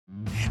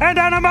and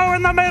Animo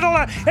in the middle.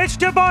 It's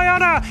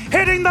Dubai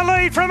hitting the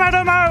lead from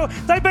Animo.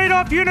 They beat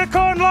off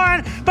Unicorn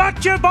Line, but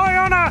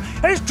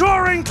Dubai is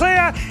drawing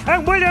clear,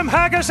 and William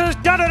Haggis has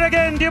done it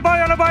again.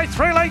 Dubai by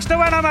 3 lengths to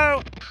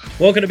Animo.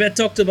 Welcome to Bet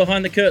Doctor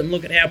Behind the Curtain.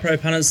 Look at how pro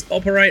punters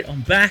operate.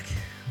 I'm back.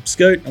 I'm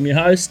Scoot. I'm your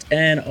host,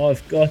 and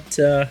I've got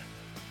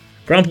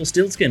Grumple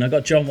Stiltskin. I've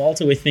got John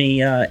Walter with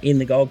me in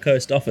the Gold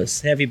Coast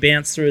office. How have you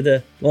bounced through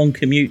the long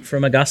commute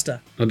from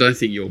Augusta? I don't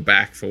think you're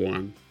back for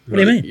one. What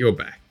do you mean? You're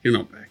back. You're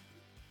not back.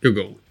 You're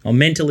gone. I'm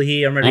mentally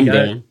here. I'm ready to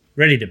go. Gone.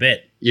 Ready to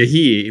bet. You're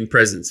here in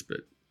presence,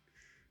 but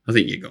I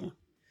think you're gone.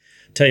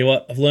 Tell you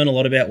what, I've learned a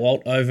lot about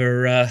Walt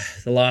over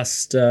the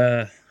last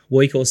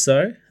week or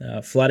so,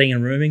 flooding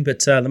and rooming, but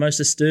the most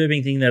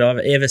disturbing thing that I've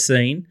ever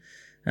seen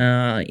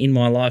in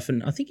my life,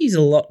 and I think he's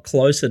a lot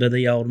closer to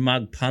the old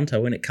mug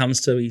punter when it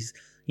comes to his,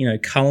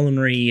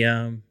 culinary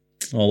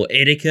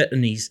etiquette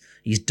and his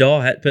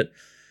diet, but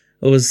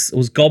it was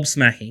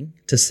gobsmacking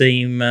to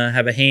see him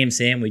have a ham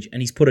sandwich,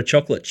 and he's put a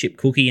chocolate chip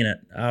cookie in it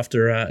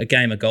after a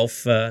game of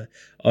golf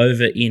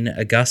over in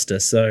Augusta.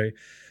 So,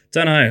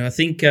 don't know. I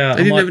think they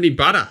didn't have any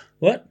butter.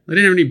 What? They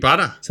didn't have any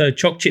butter. So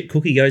choc chip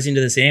cookie goes into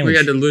the sandwich. We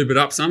had to lube it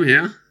up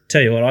somehow.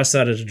 Tell you what, I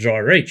started to dry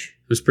reach.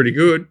 It was pretty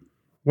good.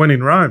 When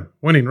in Rome.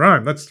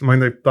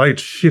 They eat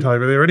shit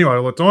over there anyway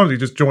all the time. He's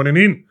just joining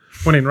in.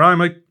 When in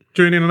Rome,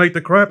 tune in and eat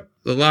the crap.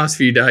 The last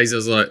few days I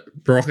was like,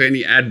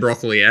 broccoli, add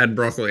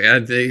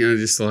thing. And I was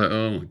just like,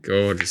 oh my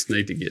God, I just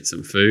need to get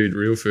some food,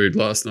 real food.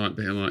 Last night,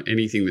 I'm like,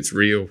 anything that's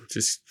real,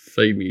 just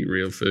feed me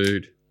real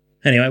food.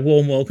 Anyway,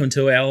 warm welcome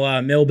to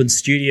our Melbourne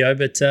studio,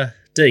 but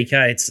DK,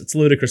 it's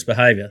ludicrous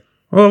behaviour.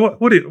 Well,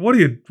 what are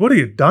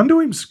you done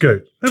to him,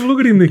 Scoot? Have a look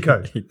at him,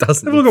 Nicko. He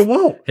doesn't. Have a look at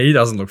Walt. He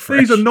doesn't look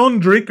fresh. He's a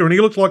non-drinker, and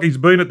he looks like he's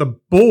been at the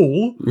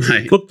ball.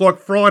 Mate. Looked like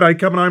Friday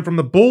coming home from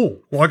the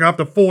ball. Like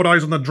after 4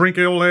 days on the drink,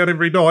 all out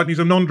every night, and he's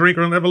a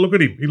non-drinker, and have a look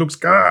at him. He looks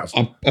gassed.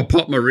 I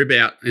popped my rib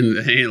out in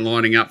the hand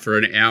lining up for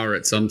an hour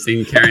at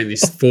something, carrying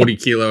this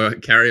 40-kilo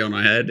carry-on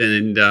I had,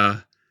 and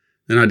then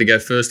I had to go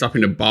first up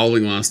into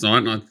bowling last night,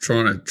 and I'm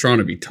trying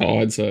to be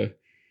tired, so...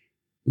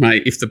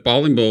 Mate, if the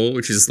bowling ball,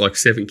 which is like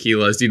 7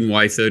 kilos, didn't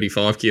weigh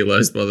 35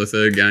 kilos by the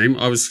third game,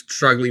 I was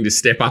struggling to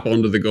step up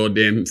onto the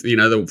goddamn, the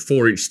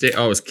 4-inch step.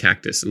 I was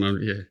cactus.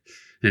 And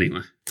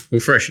anyway,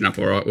 we'll freshen up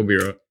all right. We'll be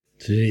all right.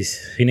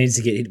 Jeez, he needs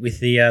to get hit with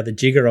the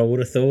jigger, I would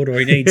have thought, or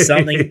he needs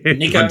something.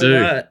 Nicko, I do.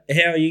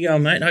 How are you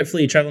going, mate?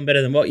 Hopefully you're travelling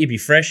better than what? You'd be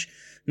fresh.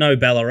 No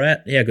Ballarat.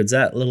 How good's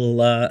that? A little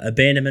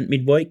abandonment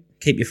midweek.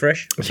 Keep you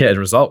fresh. Yeah, the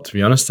result, to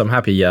be honest. I'm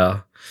happy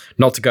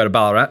not to go to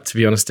Ballarat, to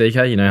be honest,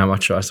 DK. You know how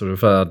much I sort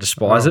of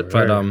despise it.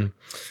 But we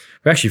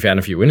actually found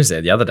a few winners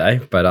there the other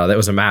day. But that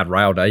was a mad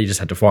rail day. You just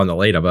had to find the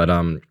leader. But,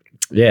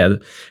 yeah, a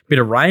bit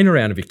of rain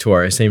around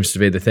Victoria seems to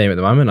be the theme at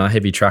the moment.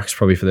 Heavy tracks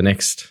probably for the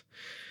next,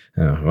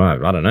 I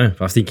don't know.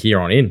 I think here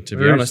on in, to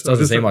be honest.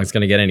 Doesn't seem like it's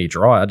going to get any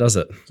drier, does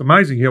it? It's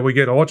amazing how we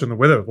get watching the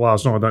weather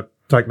last night. I don't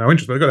take no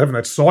interest. They've got having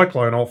that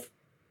cyclone off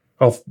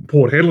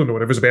Port Hedland or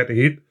whatever's about to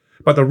hit.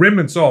 But the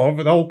remnants of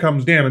it all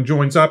comes down and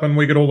joins up, and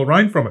we get all the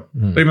rain from it.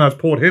 Even though it's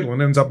Port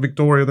Hedland, ends up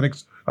Victoria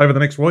over the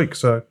next week.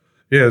 So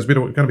yeah, it's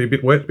going to be a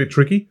bit wet, a bit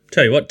tricky.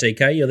 Tell you what,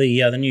 DK,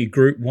 you're the new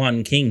Group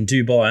 1 king.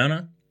 Dubai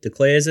Honour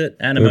declares it.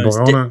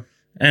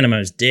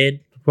 Animo's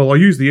dead. Well, I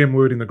used the M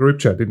word in the group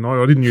chat, didn't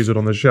I? I didn't use it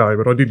on the show,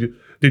 but I did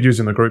use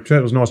it in the group chat.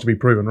 It was nice to be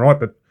proven right.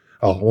 But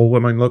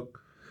look,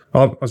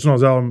 it's not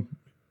as though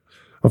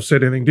I've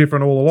said anything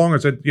different all along. I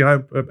said,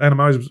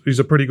 Animo is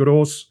a pretty good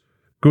horse.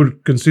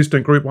 Good,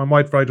 consistent Group 1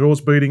 weight for age horse,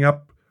 beating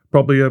up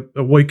probably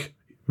a weak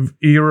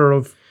era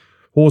of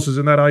horses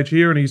in that age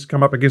here, and he's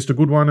come up against a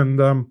good one. And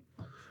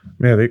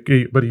but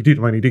he did.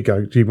 I mean, he did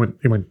go. He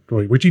went,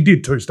 which he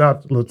did too.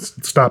 Start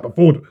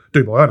before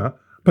Dubai.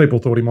 People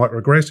thought he might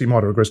regress. He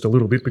might have regressed a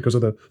little bit because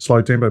of the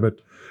slow tempo, but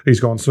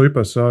he's gone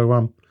super.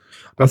 So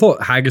I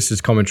thought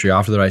Haggis's commentary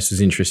after the race was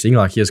interesting.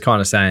 Like he was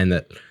kind of saying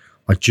that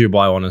like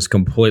Dubai Honour's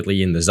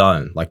completely in the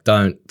zone. Like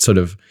don't sort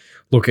of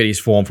look at his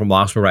form from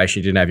last race,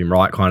 you didn't have him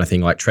right kind of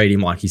thing, like treat him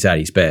like he's at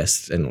his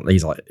best. And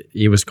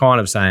he was kind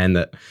of saying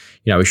that,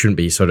 we shouldn't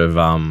be sort of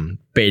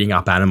beating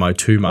up Animo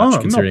too much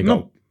considering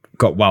he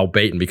got well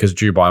beaten because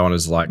Dubai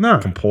Honour's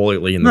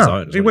completely in the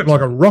zone. He went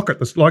like a rocket.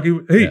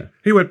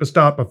 He went to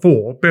start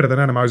before, better than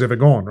Animo's ever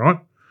gone, right?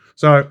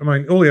 So, I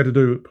mean, all he had to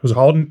do was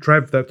hold him.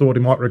 Trav that thought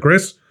he might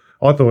regress.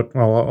 I thought,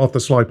 off the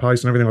slow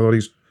pace and everything, I thought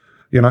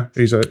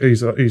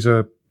he's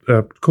a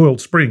coiled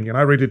spring,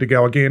 ready to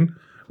go again,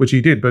 which he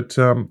did. But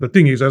the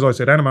thing is, as I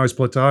said, Animo's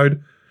plateaued,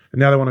 and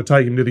now they want to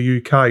take him to the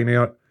UK.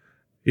 Now,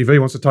 if he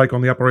wants to take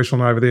on the upper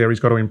echelon over there, he's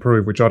got to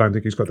improve, which I don't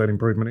think he's got that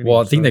improvement in. Well,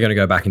 I think they're going to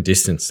go back in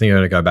distance. I think they're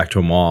going to go back to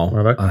a mile.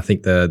 Are they? I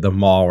think the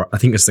mile, I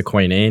think it's the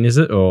Queen Anne, is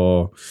it?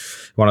 Or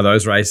one of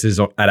those races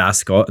at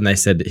Ascot, and they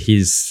said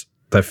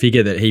the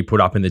figure that he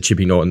put up in the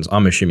Chippy Nortons,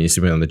 I'm assuming he's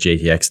on the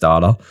GTX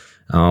data,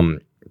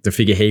 the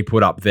figure he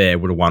put up there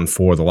would have won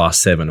 4 of the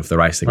last 7 of the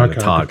race they're going to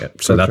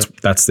target. So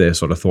that's their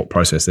sort of thought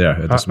process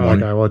there this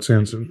morning. Okay, well, it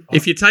sounds...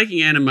 If you're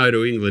taking Animo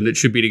to England, it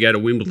should be to go to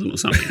Wimbledon or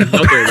something,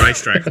 not to a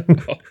racetrack.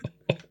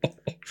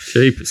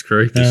 Jeepers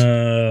creepers.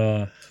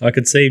 I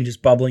could see him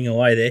just bubbling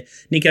away there.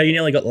 Nicko, you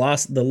nearly got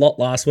the lot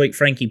last week.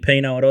 Frankie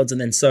Pino at odds,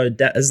 and then so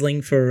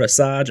Dazzling for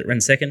Sarge at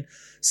ran second.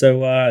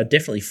 So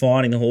definitely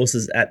finding the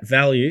horses at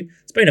value.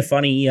 It's been a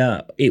funny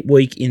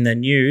week in the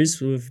news.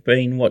 We've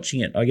been watching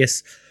it, I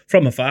guess,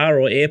 from afar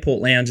or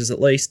airport lounges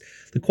at least.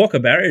 The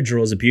Quokka barrier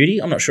draw is a beauty.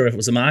 I'm not sure if it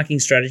was a marking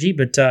strategy,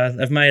 but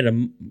they've made a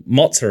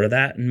mozza of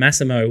that. And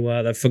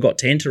Massimo, they've forgot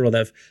to enter, or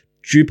they've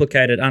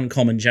duplicated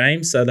Uncommon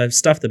James. So they've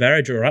stuffed the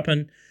barrier draw up,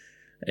 and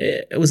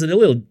it was an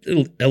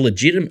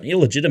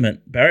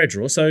illegitimate barrier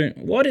draw. So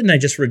why didn't they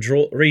just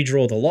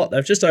redraw the lot?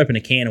 They've just opened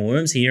a can of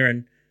worms here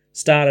and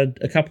started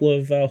a couple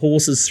of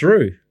horses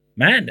through.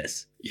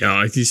 Madness.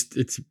 Yeah,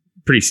 it's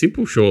pretty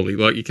simple, surely.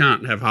 Like, you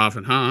can't have half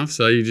and half,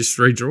 so you just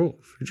redraw.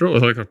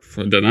 Like, I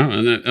don't know.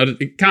 And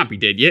it can't be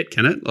dead yet,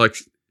 can it? Like,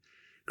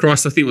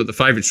 Christ, I think with the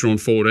favourites drawn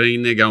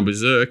 14, they're going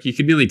berserk. You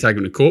could nearly take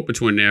them to court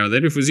between now and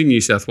then. If it was in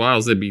New South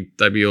Wales, they'd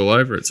be all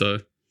over it. So,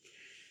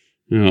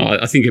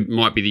 I think it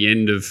might be the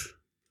end of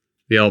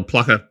the old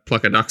plucker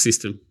duck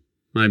system.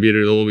 Maybe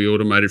it'll all be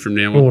automated from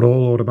now on.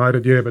 All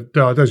automated, yeah.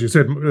 But as you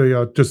said,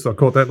 I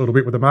caught that little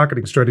bit with the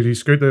marketing strategy,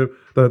 Scoot.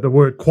 The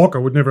word Quokka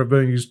would never have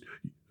been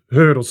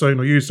heard or seen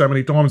or used so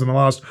many times in the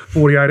last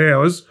 48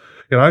 hours.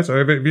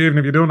 So even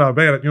if you don't know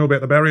about it, you know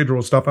about the barrier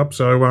draw stuff up.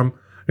 So,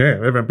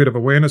 having a bit of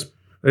awareness,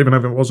 even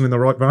if it wasn't in the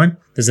right vein.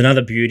 There's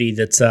another beauty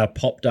that's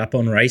popped up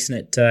on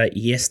RaceNet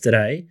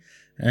yesterday,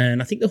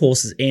 and I think the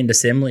horses End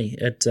Assembly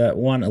at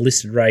won a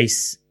listed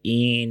race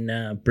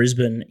in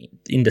Brisbane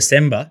in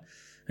December,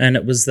 and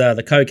it was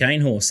the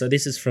cocaine horse. So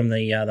this is from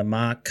the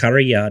Mark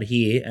Curry yard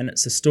here, and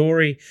it's a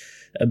story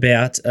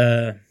about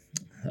a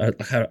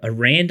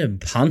random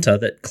punter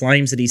that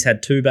claims that he's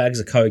had 2 bags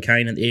of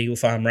cocaine at the Eagle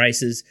Farm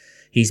races.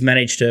 He's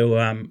managed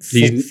to...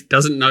 he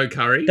doesn't know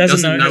Curry?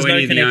 Doesn't know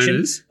any of the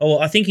owners? Oh,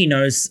 I think he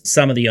knows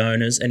some of the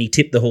owners, and he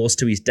tipped the horse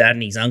to his dad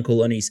and his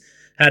uncle, and he's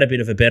had a bit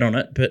of a bet on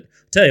it. But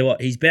I'll tell you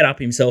what, he's bet up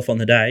himself on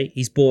the day.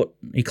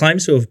 He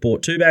claims to have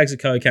bought 2 bags of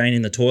cocaine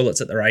in the toilets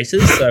at the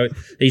races, so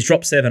he's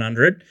dropped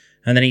 700,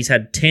 and then he's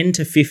had 10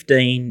 to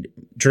 15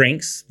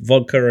 drinks,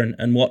 vodka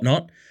and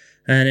whatnot,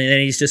 and then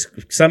he's just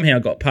somehow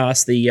got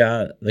past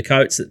the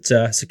coats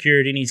at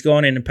security, and he's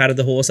gone in and patted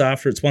the horse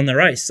after it's won the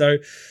race. So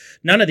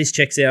none of this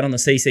checks out on the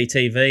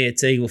CCTV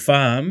at Eagle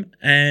Farm,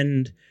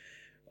 and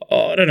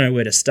I don't know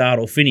where to start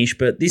or finish,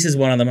 but this is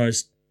one of the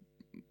most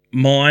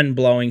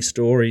mind-blowing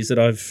stories that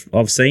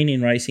I've seen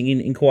in racing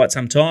in quite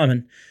some time.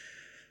 And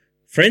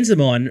friends of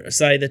mine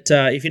say that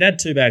if you'd had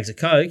 2 bags of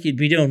coke, you'd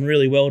be doing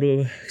really well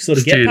to sort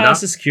of get past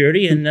the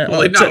security. And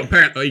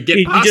apparently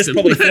you just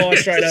probably fly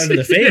straight over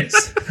the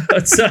fence.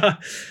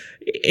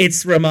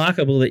 It's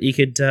remarkable that you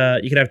could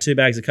have 2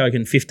 bags of coke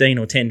and 15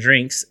 or 10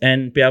 drinks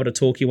and be able to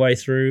talk your way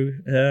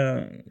through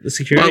the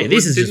security.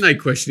 Didn't they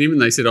question him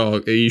and they said,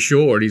 "Oh, are you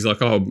sure?" And he's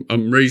like, "Oh,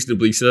 I'm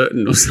reasonably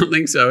certain," or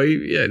something. So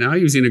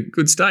he was in a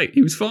good state.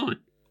 He was fine.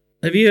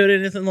 Have you heard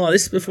anything like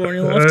this before in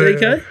your life,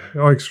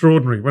 DK?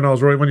 Extraordinary.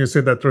 When you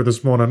said that through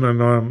this morning,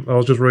 and I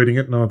was just reading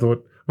it, and I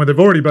thought, when they've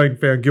already been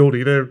found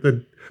guilty, they're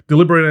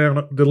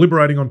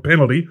deliberating on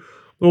penalty.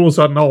 All of a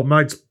sudden, old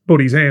mate's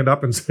put his hand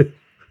up and said,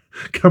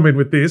 "Come in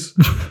with this."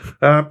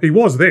 He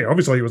was there.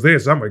 Obviously, he was there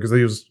somewhere because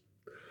he was,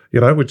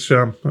 anyway,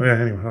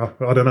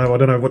 I don't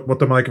know what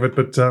to make of it,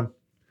 but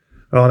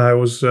it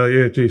was,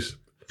 geez.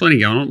 Plenty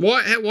going on.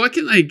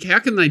 How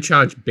can they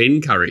charge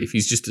Ben Curry if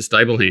he's just a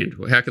stable hand?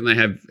 How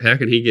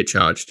can he get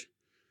charged?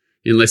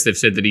 Unless they've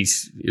said that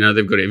he's,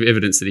 they've got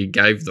evidence that he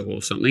gave the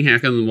horse something.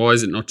 Why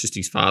is it not just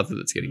his father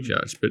that's getting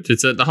charged? But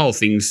it's the whole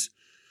thing's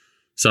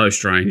so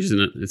strange, isn't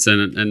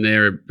it? And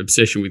their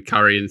obsession with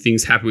Curry, and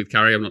things happen with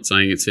Curry. I'm not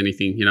saying it's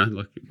anything,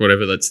 like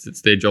whatever.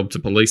 It's their job to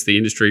police the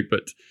industry,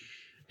 but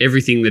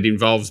everything that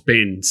involves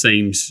Ben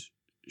seems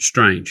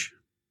strange.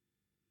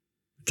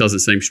 It doesn't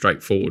seem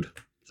straightforward.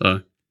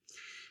 So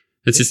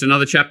it's just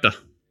another chapter.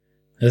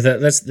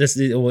 That's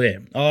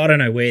I don't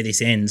know where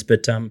this ends,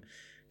 but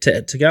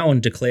to go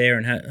and declare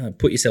and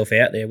put yourself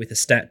out there with a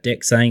stat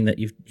deck saying that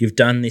you've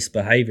done this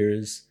behaviour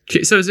is.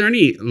 So is there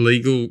any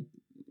legal?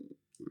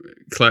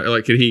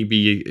 Like,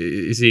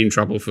 is he in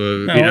trouble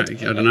for, I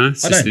don't know.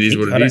 It's just, it is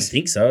what it is. I don't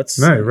think so. It's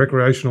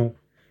recreational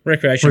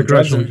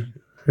drugs. And,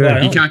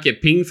 yeah. You can't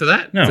get pinged for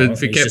that? No.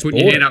 For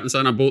putting your hand up and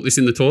saying, "I bought this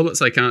in the toilets."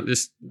 They can't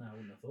just... No, I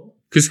wouldn't have thought.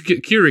 Because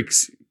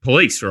Currick's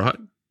police, right?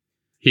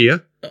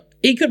 Here.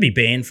 He could be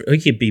banned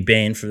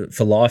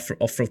for life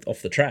off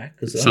the track,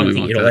 because I don't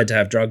think you're allowed to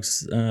have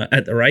drugs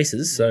at the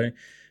races. So...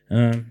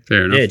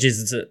 fair enough. Yeah,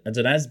 it's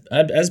an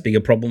as big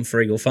a problem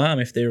for Eagle Farm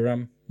if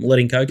they're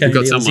letting cocaine.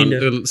 You've got someone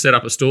who'll set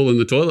up a stall in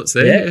the toilets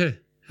there. Yeah.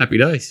 Happy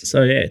days.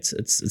 So yeah,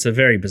 it's a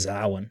very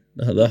bizarre one,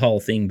 the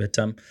whole thing. But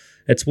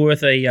it's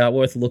worth a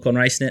look on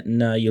RaceNet,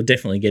 and you'll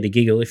definitely get a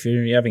giggle if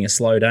you're having a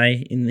slow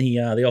day in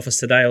the office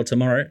today or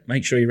tomorrow.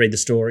 Make sure you read the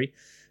story,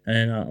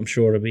 and I'm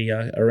sure it'll be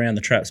around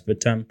the traps.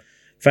 But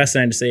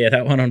fascinating to see how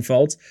that one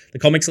unfolds. The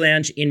Comics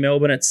Lounge in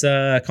Melbourne, it's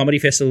a comedy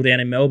festival down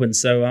in Melbourne,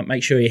 so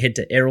make sure you head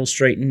to Errol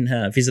Street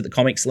and visit the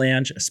Comics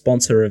Lounge, a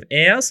sponsor of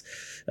ours.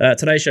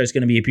 Today's show is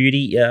going to be a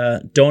beauty.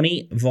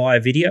 Donnie via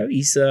video.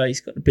 He's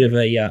got a bit of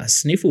a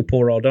sniffle,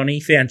 poor old Donnie.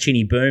 Found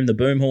Chinny Boom, the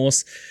boom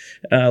horse,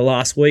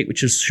 last week,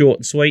 which was short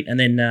and sweet. And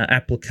then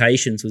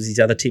Applications was his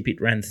other tip. It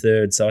ran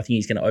third, so I think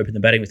he's going to open the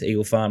batting with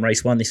Eagle Farm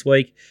Race 1 this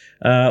week.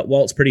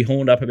 Walt's pretty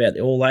horned up about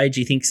the all age.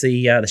 He thinks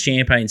the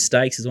Champagne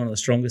Stakes is one of the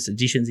strongest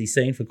additions he's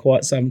seen for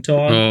quite some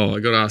time. Oh, I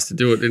got asked to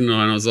do it, didn't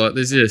I? And I was like,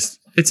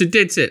 it's a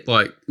dead set,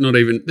 like not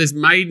even, there's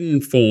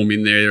maiden form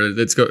in there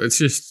it's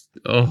just,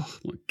 oh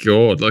my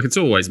God. Like it's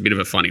always a bit of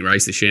a funny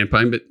race, the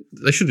Champagne, but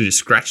they should have just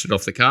scratched it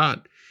off the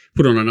card,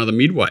 put on another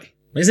midway.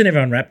 Isn't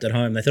everyone wrapped at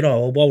home? They thought,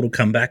 well, Walt will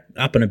come back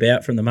up and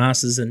about from the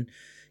Masters, and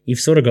you've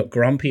sort of got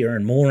grumpier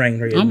and more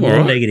angry and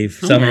more negative.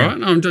 I'm all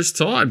right. I'm just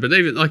tired. But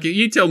even like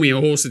you tell me a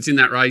horse that's in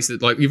that race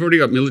that like you've already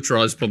got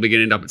militarised probably going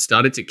to end up at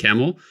stud. It's a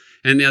camel.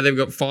 And now they've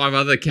got 5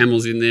 other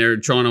camels in there,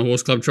 China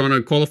Horse Club trying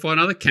to qualify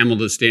another camel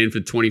to stand for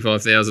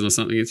 25,000 or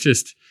something.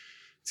 It's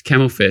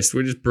Camel Fest.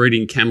 We're just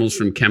breeding camels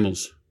from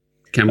camels.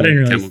 I didn't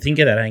really think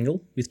of that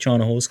angle with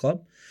China Horse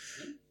Club.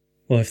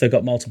 Well, if they've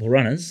got multiple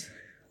runners.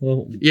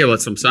 Well, yeah, well,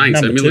 that's what I'm saying.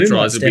 So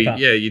militarised would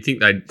be, you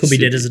think they'd... Could be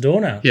dead as a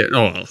doornail. Yeah,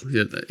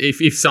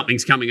 if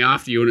something's coming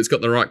after you and it's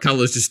got the right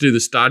colours, just do the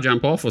star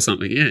jump off or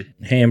something, yeah.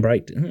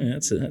 Handbrake,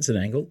 that's an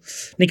angle.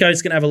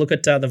 Nico's going to have a look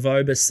at the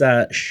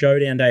Vobis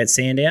Showdown day at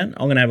Sandown.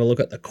 I'm going to have a look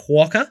at the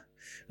Quokka.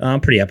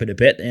 I'm pretty happy to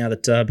bet now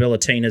that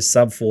Bellatina's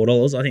sub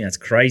 $4. I think that's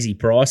crazy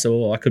price,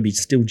 or I could be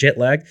still jet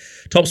lagged.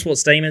 Top Sport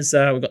Steamers,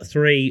 we've got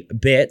 3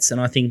 bets,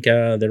 and I think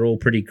they're all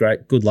pretty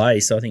great, good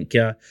lays. So I think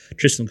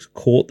Tristan's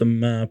caught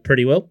them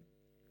pretty well.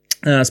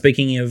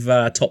 Speaking of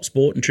Top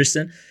Sport and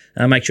Tristan,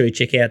 make sure you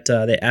check out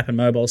their app and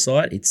mobile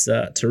site. It's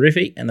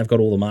terrific, and they've got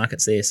all the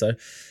markets there. So it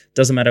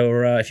doesn't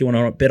matter if you want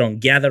to bet on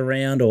Gather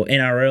Round or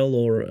NRL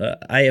or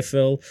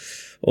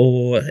AFL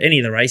or any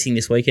of the racing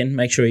this weekend,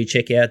 make sure you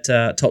check out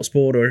Top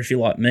Sport. Or if you're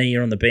like me,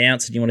 you're on the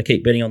bounce and you want to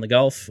keep betting on the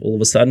golf, all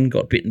of a sudden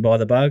got bitten by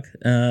the bug,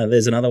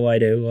 there's another way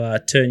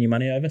to turn your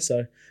money over.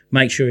 So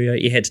make sure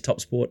you head to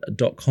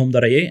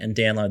topsport.com.au and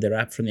download their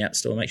app from the App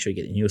Store. Make sure you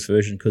get the newest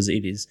version because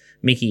it is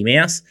Mickey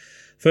Mouse.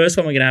 First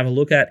one we're going to have a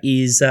look at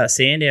is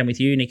Sandown with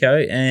you,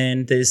 Nicko,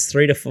 and there's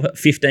 3 to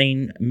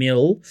 15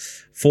 mil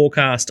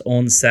forecast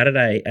on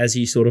Saturday, as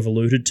you sort of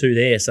alluded to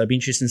there. So it'd be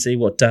interesting to see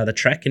what the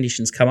track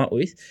conditions come up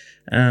with.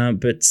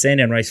 But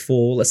Sandown race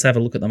 4, let's have a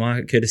look at the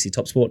market courtesy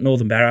Top Sport.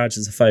 Northern Barrage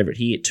is a favourite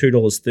here at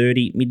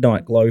 $2.30,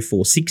 Midnight Glow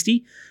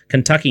 $4.60,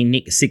 Kentucky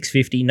Nick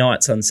 $6.50,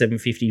 Night Sun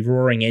 $7.50,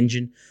 Roaring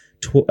Engine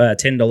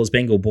 $10,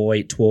 Bengal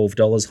Boy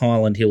 $12,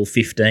 Highland Hill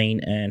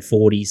 $15, and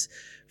 40s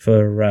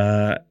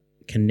for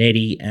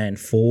Kennedy and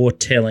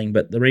Foretelling.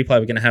 But the replay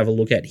we're going to have a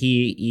look at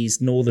here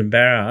is Northern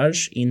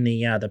Barrage in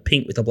the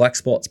pink with the black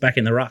spots back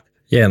in the ruck.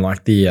 Yeah, and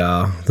like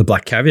the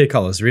black caviar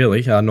colours,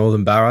 really.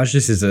 Northern Barrage,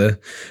 this is a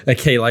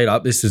key lead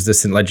up. This is the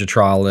St. Ledger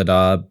trial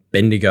at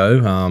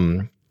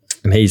Bendigo.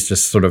 And he's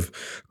just sort of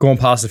gone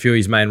past a few of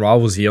his main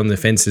rivals here on the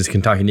fences,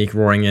 Kentucky Nick,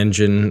 Roaring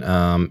Engine,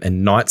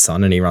 and Night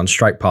Sun, and he runs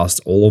straight past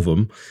all of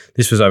them.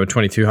 This was over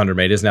 2,200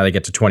 metres. Now they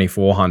get to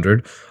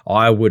 2,400.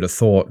 I would have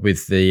thought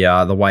with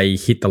the way he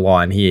hit the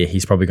line here,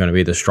 he's probably going to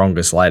be the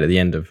strongest late at the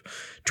end of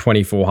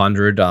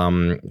 2,400.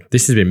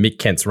 This has been Mick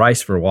Kent's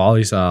race for a while.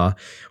 He's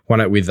won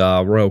it with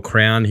Royal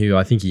Crown, who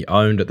I think he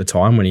owned at the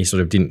time when he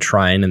sort of didn't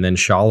train, and then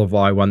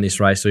Charlevoix won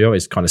this race. So he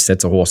always kind of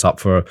sets a horse up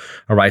for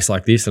a race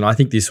like this. And I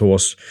think this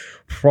horse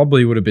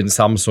probably would have been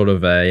some sort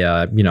of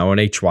an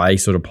each way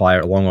sort of player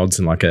at long odds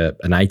in like an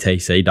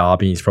ATC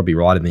derby. He's probably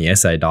right in the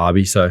SA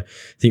derby. So I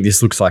think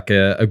this looks like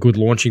a good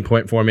launching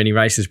point for him. And he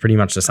races pretty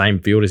much the same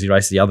field as he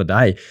raced the other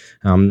day.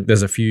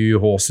 There's a few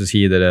horses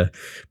here that are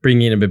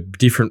bringing in a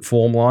different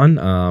form line.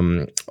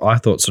 I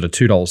thought sort of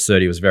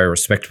 $2.30 was very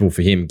respectable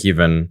for him,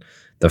 given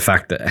the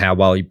fact that how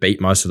well he beat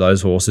most of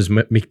those horses.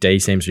 Mick D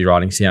seems to be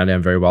riding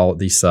Sandown very well at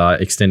this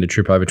extended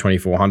trip over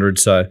 2,400.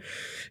 So,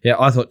 yeah,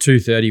 I thought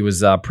 230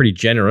 was pretty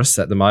generous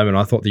at the moment.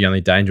 I thought the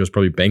only danger was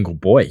probably Bengal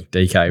Boy.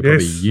 DK,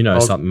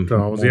 probably something.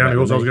 I was the only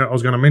horse I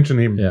was going to mention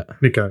him,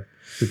 Nicko,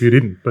 if you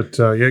didn't. But,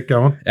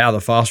 go on. Out of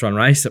the fast run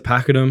race at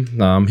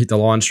Pakenham, hit the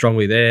line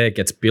strongly there,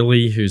 gets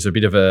Billy, who's a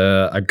bit of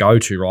a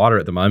go-to rider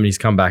at the moment. He's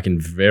come back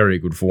in very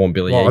good form,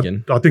 Billy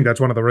Egan. I think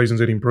that's one of the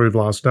reasons it improved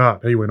last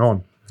start. He went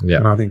on. Yeah.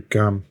 And I think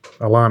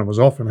Alana was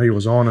off and he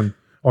was on and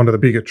onto the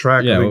bigger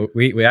track. Yeah,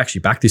 we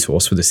actually backed this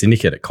horse for the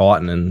syndicate at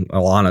Kyneton, and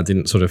Alana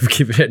didn't sort of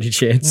give it any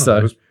chance.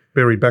 It was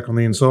buried back on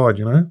the inside,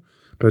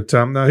 But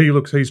no,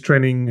 he's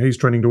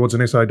trending towards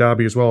an SA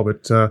Derby as well.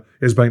 But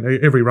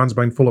every run's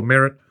been full of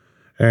merit,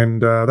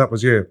 and that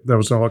was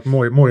like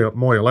more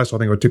or less. I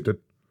think I tipped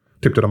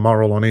it a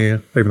moral on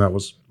here, even though it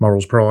was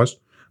moral's prize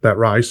that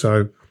race.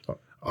 So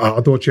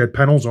I thought she had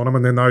panels on them,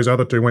 and then those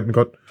other two went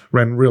and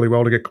ran really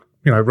well to get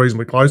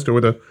reasonably close to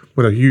with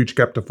a huge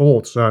gap to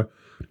fourth. So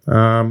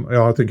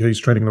I think he's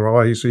trending the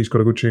right way. He's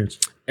got a good chance.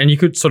 And you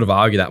could sort of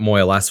argue that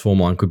Moya Lass form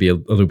line could be a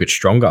little bit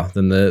stronger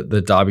than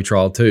the Derby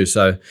trial too.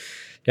 So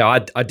Yeah,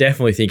 I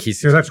definitely think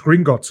he's. Yeah, that's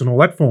Gringotts and all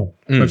that form.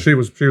 But she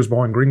was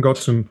buying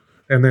Gringotts and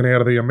then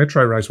out of the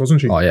Metro race,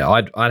 wasn't she? Oh yeah,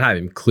 I'd have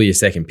him clear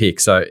second pick.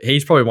 So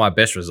he's probably my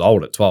best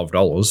result at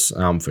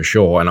 $12 for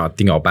sure. And I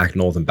think I'll back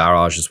Northern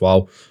Barrage as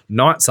well.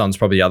 Night Sun's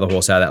probably the other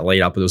horse out of that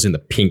lead up. It was in the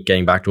pink,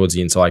 getting back towards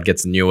the inside,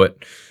 gets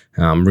Newitt.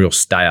 Real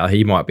stayer.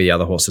 He might be the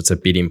other horse that's a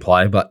bit in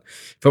play. But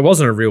if it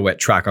wasn't a real wet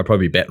track, I'd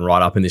probably be betting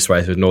right up in this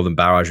race with Northern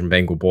Barrage and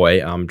Bengal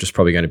Boy. Just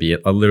probably going to be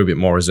a little bit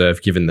more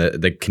reserved given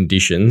the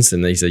conditions.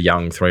 And these are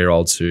young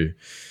 3-year-olds who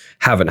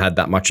haven't had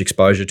that much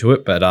exposure to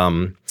it. But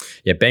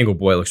yeah, Bengal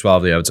Boy looks well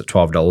the odds at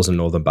 $12 and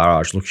Northern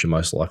Barrage looks your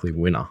most likely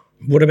winner.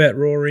 What about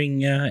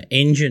Roaring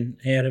Engine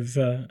out of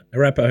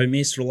Arapaho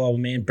Mist, little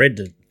old man, bred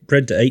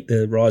to eat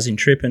the rising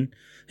trip, and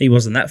he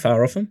wasn't that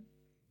far off him.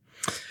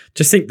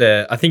 I think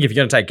if you're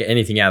going to take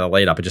anything out of the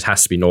lead up, it just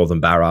has to be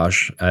Northern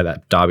Barrage,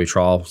 that Derby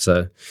trial.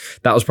 So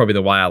that was probably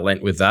the way I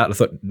went with that. I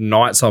thought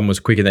Night Sun was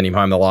quicker than him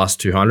home the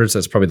last 200. So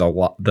that's probably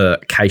the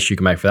case you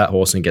can make for that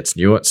horse and gets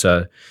Newitt.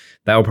 So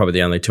they were probably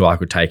the only two I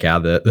could take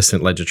out of the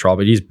St. Ledger trial.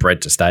 But he's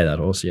bred to stay, that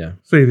horse, yeah.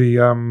 See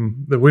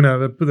the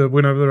winner,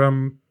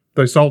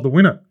 they sold the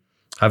winner.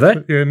 Have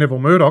they? Yeah, Neville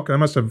Murdoch. They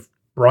must have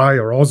Bray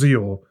or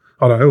Aussie or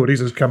I don't know who it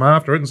is has come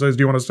after it and says,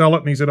 "Do you want to sell it?"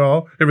 And he said,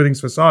 "Oh,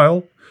 everything's for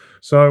sale."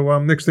 So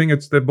next thing,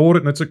 they bought it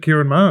and it's at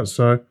Kieran Mars.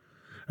 So,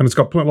 and it's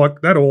got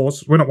like that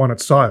horse when it won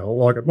its sale.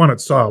 Like it won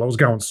its sale, it was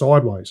going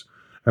sideways,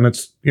 and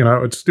it's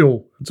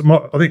still.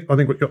 I think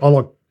I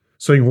like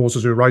seeing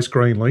horses who race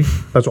greenly.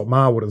 That's what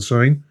Ma would have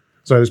seen.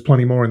 So there's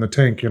plenty more in the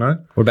tank, What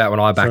about when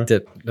I backed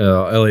it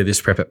earlier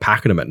this prep at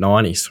Pakenham at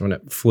 90s when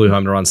it flew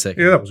home to run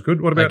second? Yeah, that was good.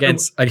 What about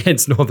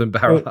against Northern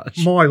Barrage?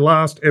 Well, my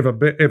last ever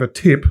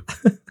tip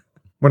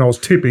when I was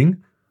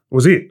tipping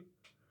was it.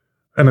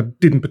 And it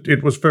didn't.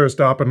 It was first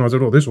up, and I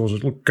said, "Oh, this horse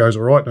goes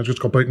all right." And it's just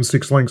got beaten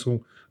 6 lengths.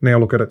 Well, now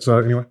look at it. So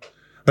anyway,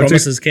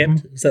 Promises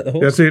kept. Is that the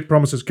horse? That's it.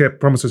 Promises kept.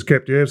 Promises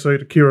kept. Yeah. So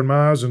to Kieran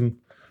Mars, and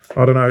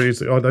I don't know.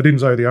 They didn't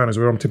say the owners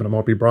were. I'm tipping it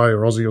might be Bray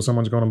or Aussie or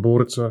someone's gone and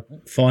bought it. So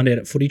find out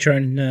at Footy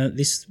Train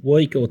this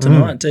week or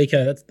tonight.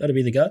 DK, that'll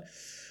be the go.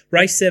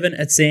 Race 7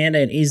 at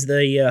Sandown is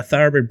the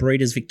Thoroughbred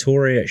Breeders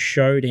Victoria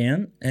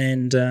Showdown,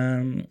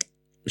 and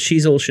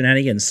She's All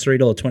Shenanigans,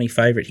 $3.20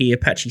 favourite here.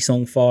 Apache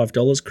Song,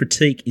 $5.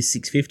 Critique is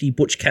 $6.50.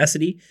 Butch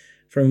Cassidy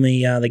from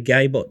the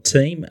Gaybot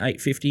team,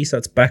 $8.50. So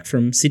it's back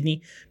from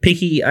Sydney.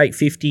 Picky,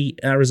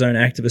 $8.50. Arizona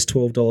Activist,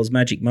 $12.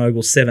 Magic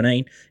Mogul,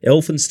 $17.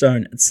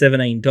 Elphinstone at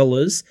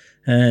 $17.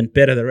 And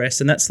better the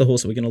rest. And that's the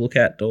horse that we're going to look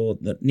at, or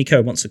that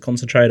Nicko wants to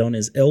concentrate on,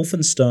 is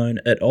Elphinstone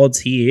at odds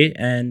here.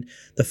 And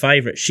the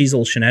favourite, She's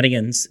All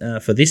Shenanigans,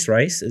 for this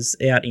race is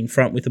out in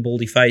front with a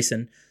baldy face,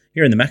 and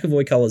you're in the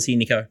McAvoy colours here,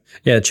 Nicko.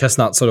 Yeah,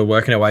 Chestnut sort of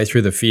working our way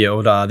through the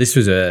field. This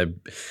was a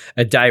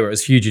day where it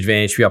was a huge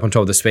advantage to be up on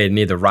top of the speed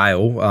near the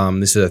rail.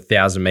 This is a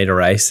 1,000-metre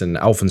race, and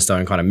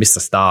Elphinstone kind of missed the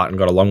start and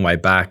got a long way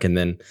back, and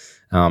then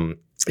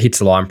hits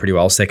the line pretty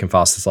well, second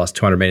fastest last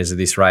 200 metres of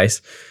this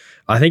race.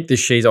 I think the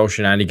She's All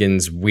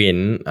Shenanigans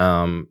win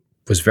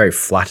was very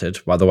flattered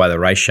by the way the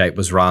race shape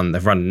was run.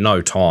 They've run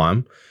no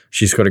time.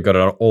 She's got it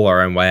all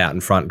her own way out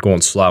in front, gone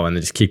slow, and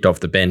then just kicked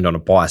off the bend on a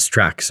biased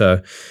track.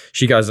 So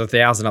she goes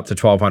 1,000 up to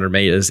 1,200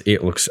 metres.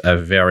 It looks a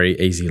very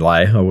easy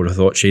lay. I would have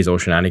thought She's All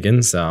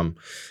Shenanigans.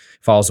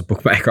 If I was a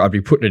bookmaker, I'd be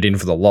putting it in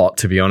for the lot,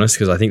 to be honest,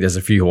 because I think there's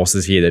a few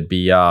horses here that'd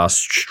be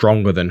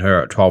stronger than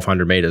her at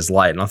 1,200 metres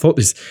late. And I thought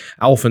this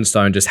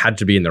Elphinstone just had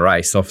to be in the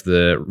race off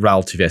the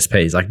relative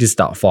SPs. Like, did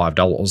start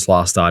 $5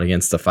 last start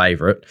against the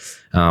favourite.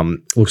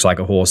 Looks like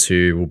a horse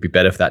who will be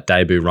better for that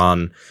debut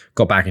run.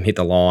 Got back and hit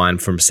the line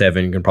from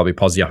 7. Can probably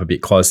posse up a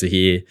bit closer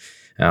here.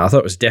 I thought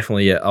it was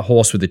definitely a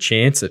horse with a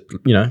chance at,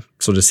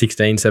 sort of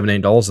 $16, $17.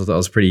 I thought it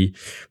was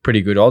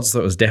pretty good odds. I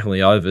thought it was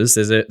definitely overs.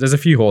 There's a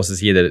few horses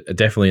here that are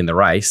definitely in the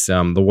race.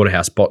 The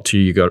Waterhouse Spot 2,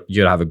 you got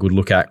to have a good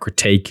look at.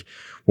 Critique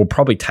will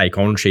probably take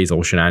on She's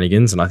All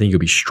Shenanigans, and I think he'll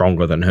be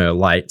stronger than her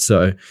late.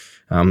 So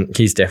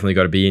he's definitely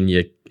got to be in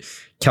your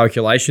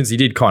calculations. He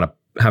did kind of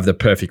have the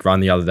perfect run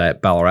the other day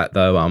at Ballarat,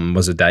 though.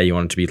 Was a day you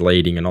wanted to be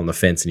leading and on the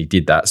fence, and he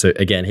did that. So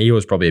again, he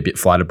was probably a bit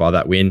flattered by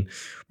that win.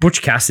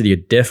 Butch Cassidy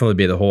would definitely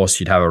be the horse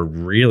you'd have a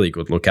really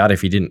good look at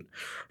if he didn't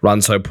run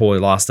so poorly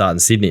last start in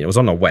Sydney. It was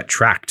on a wet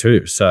track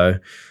too. So,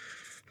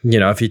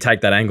 if you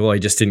take that angle, he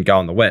just didn't go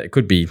on the wet. It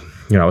could be,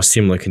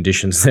 similar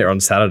conditions there on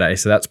Saturday.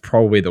 So that's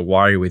probably the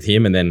worry with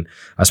him. And then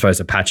I suppose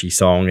Apache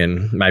Song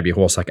and maybe a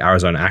horse like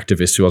Arizona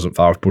Activist, who wasn't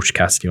far off Butch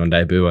Cassidy on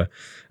debut, are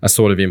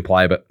sort of in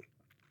play. But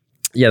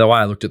yeah, the way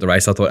I looked at the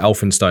race, I thought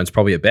Elphinstone's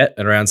probably a bet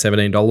at around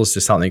 $17,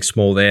 just something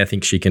small there. I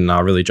think she can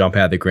really jump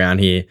out of the ground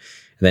here.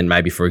 And then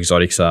maybe for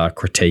exotics,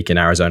 Critique and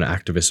Arizona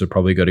Activists would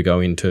probably got to go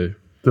into.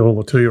 All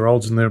the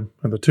 2-year-olds in there,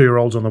 and the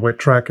 2-year-olds on the wet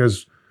track,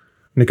 as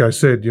Nicko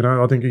said,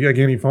 I think,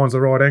 again, he finds the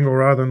right angle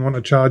rather than want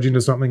to charge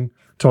into something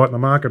tight in the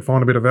market,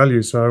 find a bit of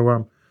value.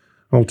 So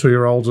all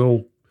 2-year-olds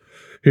all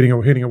hitting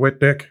a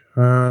wet deck.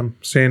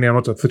 Sandown,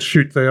 what's it?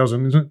 Shoot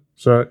 1,000, isn't it?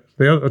 So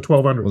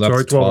 1,200. Well,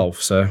 that's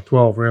 12. So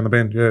 12 around the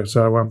bend, yeah.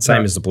 So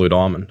same as the Blue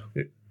Diamond.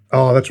 Yeah.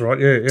 Oh, that's right.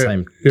 Yeah.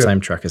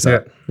 Same track as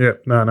that. Yeah.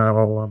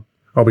 No.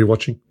 I'll be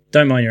watching.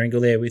 Don't mind your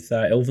angle there with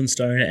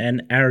Elphinstone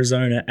and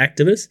Arizona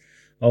Activists.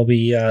 I'll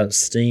be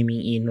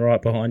steaming in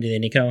right behind you there,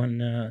 Nicko,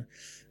 and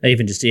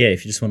even just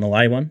if you just want to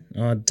lay one,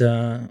 I'd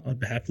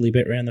happily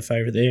bet around the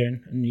favourite there,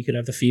 and you could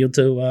have the field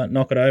to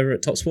knock it over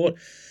at Top Sport.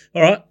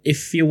 All right,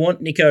 if you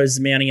want Nicko's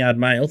Mounting Yard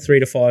Mail, 3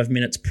 to 5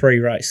 minutes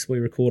pre-race. We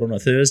record on a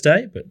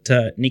Thursday, but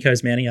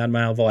Nicko's Mounting Yard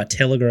Mail via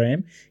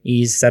Telegram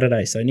is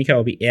Saturday. So Nicko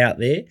will be out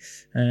there.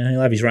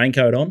 He'll have his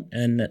raincoat on,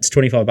 and it's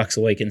 $25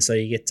 a week. And so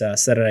you get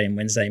Saturday and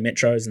Wednesday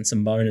metros and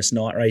some bonus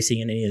night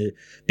racing and any of the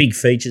big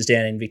features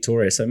down in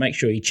Victoria. So make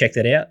sure you check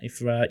that out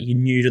if you're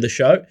new to the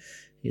show.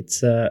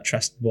 It's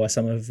trusted by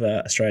some of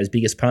Australia's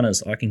biggest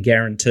punters, I can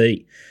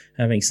guarantee,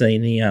 having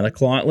seen the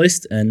client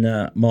list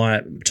and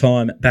my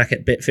time back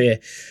at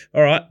Betfair.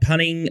 All right,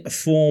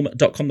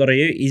 puntingform.com.au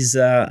is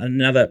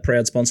another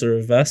proud sponsor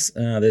of us.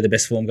 They're the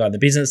best form guide in the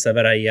business. They've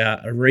had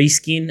a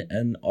reskin,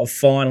 and I've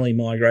finally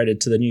migrated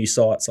to the new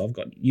site. So I've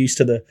got used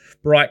to the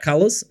bright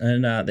colours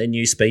and their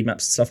new speed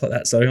maps and stuff like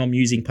that. So I'm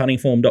using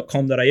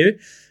puntingform.com.au.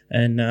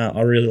 And I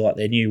really like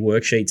their new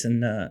worksheets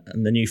and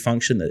the new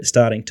function that they're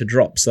starting to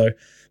drop. So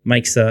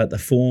makes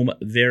the form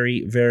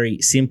very, very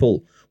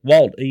simple.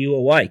 Walt, are you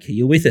awake? Are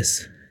you with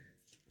us?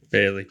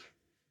 Barely.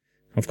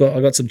 I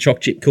got some choc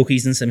chip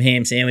cookies and some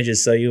ham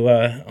sandwiches, so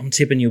I'm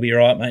tipping you'll be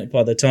right, mate,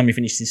 by the time you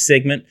finish this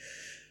segment.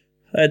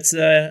 It's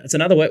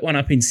another wet one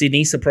up in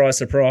Sydney. Surprise,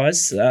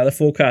 surprise. The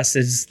forecast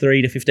says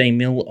 3 to 15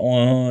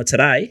 mil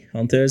today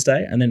on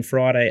Thursday, and then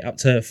Friday up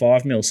to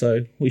 5 mil.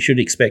 So we should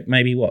expect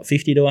maybe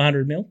 50 to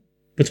 100 mil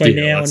between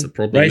now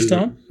and race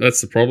time.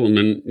 That's the problem,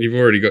 and you've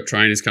already got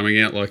trainers coming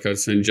out. Like I've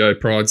seen Joe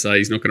Pride say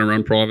he's not going to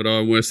run private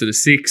eye worse than a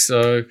 6.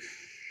 So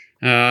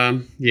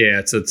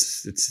it's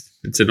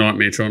a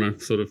nightmare trying to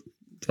sort of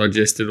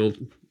digest it all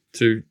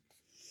too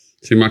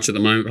much at the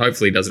moment.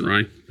 Hopefully it doesn't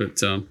rain,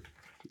 but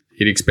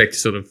you'd expect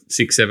sort of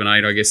 6, 7,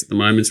 8, I guess, at the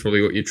moment is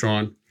probably what you try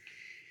and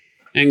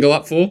angle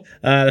up for.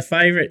 The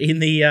favourite in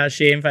the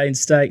Champagne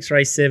Stakes,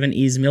 race 7,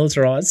 is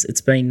Militarised.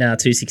 It's been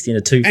 260 and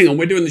a 2. Hang on,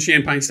 we're doing the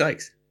Champagne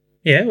Stakes.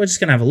 Yeah, we're just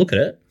going to have a look at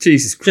it.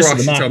 Jesus Christ,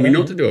 you told me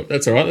not to do it.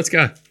 That's all right, let's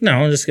go. No,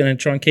 I'm just going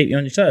to try and keep you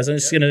on your toes. I'm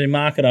just going to do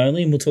market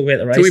only, and we'll talk about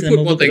the race. Can we and put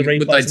then we'll what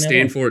they'd the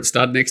stand for at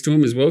stud next to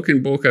them as well?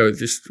 Can Borco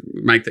just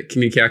make that?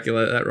 Can you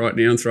calculate that right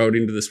now and throw it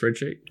into the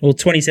spreadsheet? Well,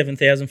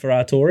 27,000 for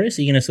Artorias.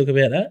 Are you going to talk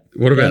about that?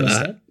 What about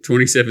that?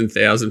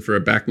 27,000 for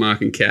a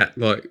backmarking cat.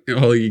 Like,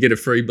 you get a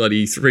free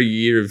bloody 3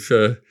 year of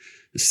what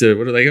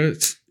do they go?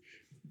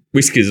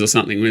 Whiskers or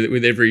something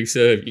with every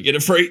serve. You get a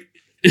free.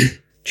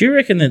 Do you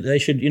reckon that they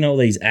should, all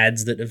these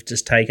ads that have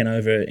just taken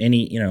over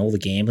all the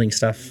gambling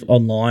stuff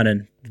online,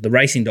 and the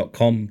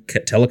racing.com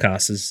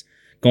telecast has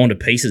gone to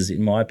pieces,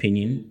 in my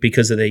opinion,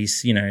 because of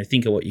these,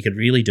 think of what you could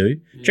really do.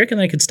 Do you reckon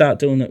they could start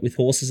doing it with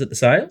horses at the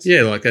sales?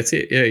 Yeah, like that's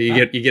it. Yeah,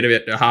 you get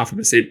about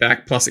 0.5%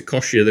 back, plus it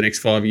costs you the next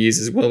 5 years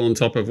as well on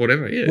top of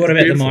whatever. Yeah. What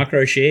about the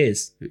micro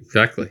shares?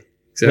 Exactly.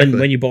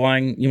 When you're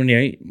buying,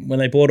 when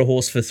they bought a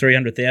horse for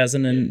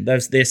 300,000 and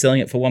they're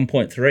selling it for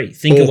 1.3.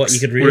 Think of what you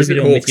could really be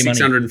doing with your money.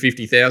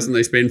 650,000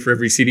 they spend for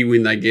every city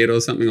win they get or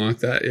something like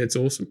that. Yeah, it's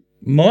awesome.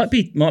 Might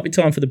be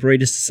time for the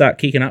breeders to start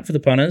kicking up for the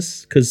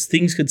punters, because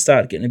things could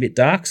start getting a bit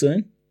dark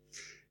soon.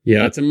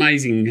 Yeah, it's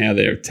amazing how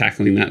they're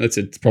tackling that.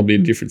 That's probably a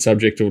different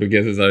subject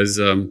altogether. Those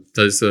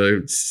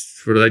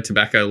what are they,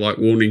 tobacco-like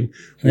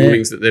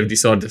warnings that they've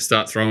decided to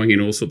start throwing in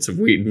all sorts of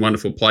weird and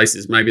wonderful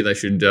places. Maybe they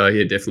should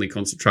definitely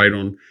concentrate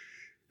on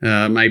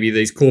maybe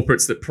these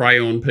corporates that prey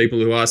on people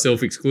who are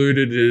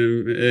self-excluded,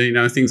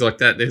 things like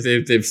that.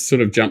 They've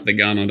sort of jumped the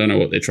gun. I don't know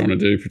what they're trying to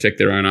do, protect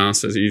their own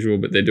arse as usual,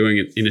 but they're doing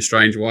it in a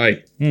strange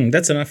way.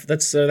 That's enough.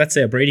 That's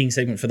our breeding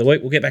segment for the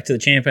week. We'll get back to the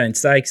Champagne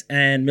Stakes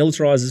and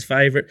Militariser's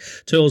favourite,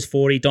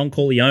 $2.40, Don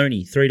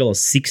Corleone,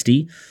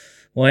 $3.60.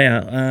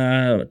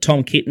 Wow.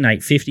 Tom Kitten,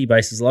 $8.50,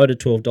 bases loaded,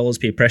 $12,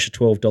 peer pressure,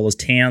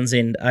 $12,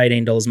 Townsend,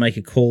 $18, make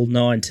a call,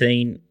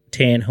 19,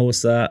 Tan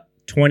Horse,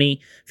 20,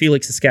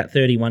 Felix the Scat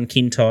 31,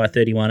 Kintyre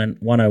 31, and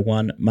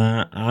 101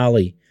 Mar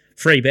Ali.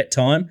 Free bet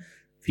time.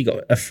 If you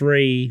got a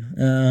free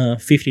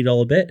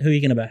 $50 bet, who are you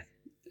going to back?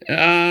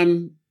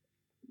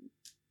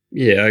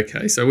 Yeah,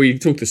 okay. So we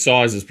took the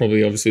size as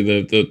probably obviously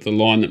the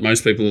line that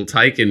most people will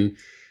take, and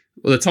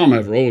the time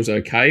overall was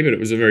okay, but it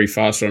was a very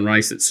fast run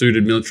race that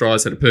suited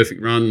Militarised, had a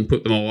perfect run,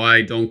 put them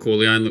away. Don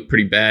Corleone looked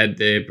pretty bad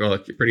there,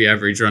 like pretty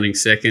average running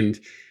second.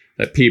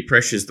 That Peer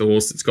Pressure's the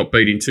horse that's got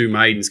beat in 2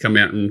 maidens, come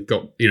out and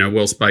got,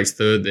 well-spaced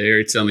third there.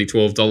 It's only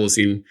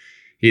 $12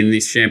 in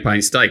this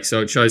Champagne Stakes.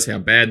 So it shows how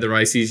bad the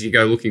race is. You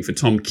go looking for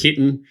Tom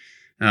Kitten,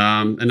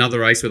 another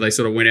race where they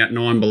sort of went out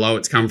 9 below.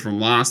 It's come from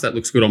last. That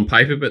looks good on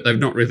paper, but they've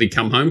not really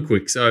come home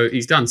quick. So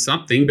he's done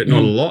something, but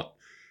not a lot.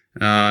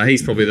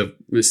 He's probably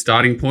the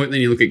starting point.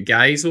 Then you look at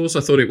Gay's horse.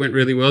 I thought it went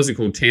really well. It's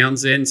called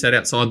Townsend, sat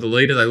outside the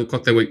leader. They look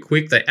like they went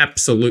quick. They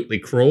absolutely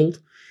crawled.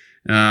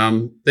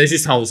 There's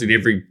just holes in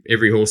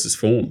every horse's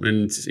form,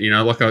 and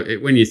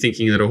when you're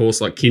thinking that a horse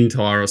like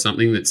Kintyre or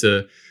something that's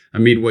a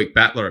midweek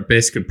battler at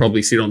best could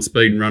probably sit on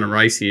speed and run a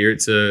race here,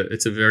 it's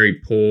a very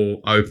poor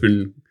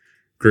open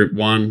Group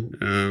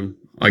 1.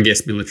 I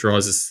guess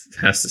Militarised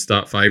has to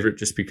start favourite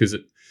just because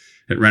it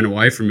ran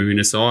away from him in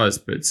a size,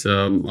 but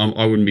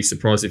I wouldn't be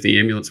surprised if the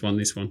Ambulance won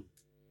this one.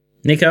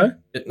 Nicko?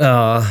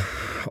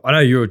 I know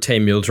you were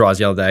Team Militarised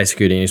the other day,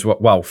 Scooty, and he's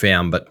well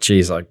found, but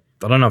geez, like,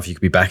 I don't know if you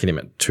could be backing him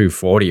at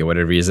 240 or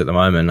whatever he is at the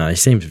moment. He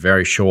seems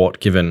very short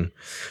given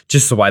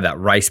just the way that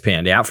race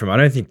panned out for him. I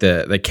don't think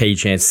the key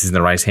chances in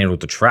the race handled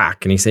the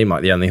track, and he seemed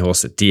like the only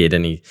horse that did,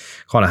 and he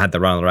kind of had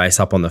the run of the race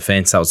up on the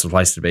fence. That was the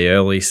place to be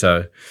early.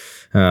 So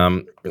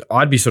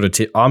I'd be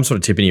I'm sort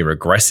of tipping he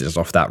regresses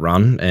off that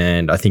run,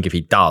 and I think if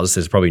he does,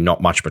 there's probably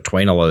not much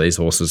between a lot of these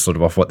horses sort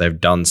of off what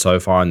they've done so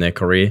far in their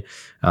career.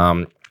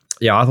 I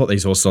thought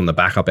these horses on the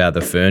back up out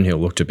of the Fernhill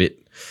looked a bit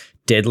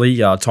deadly.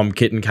 Tom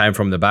Kitten came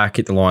from the back,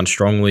 hit the line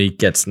strongly,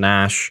 gets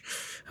Nash.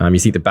 You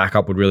think the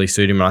backup would really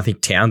suit him, and I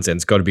think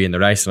Townsend's got to be in the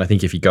race, and I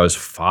think if he goes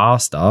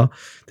faster,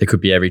 there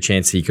could be every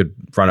chance he could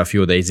run a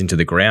few of these into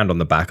the ground on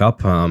the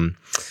backup. I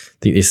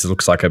think this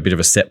looks like a bit of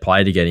a set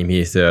play to get him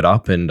here third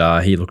up, and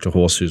he looked a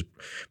horse who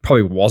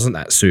probably wasn't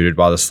that suited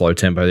by the slow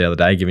tempo the other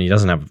day, given he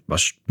doesn't have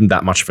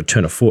that much of a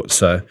turn of foot.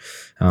 So,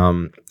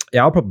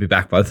 I'll probably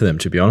back both of them,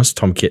 to be honest,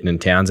 Tom Kitten and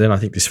Townsend. I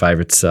think this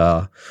favourite's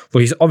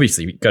he's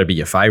obviously got to be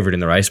your favourite in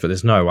the race, but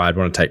there's no way I'd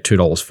want to take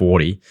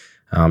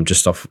 $2.40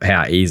 just off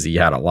how easy he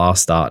had it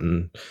last start,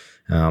 and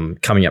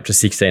coming up to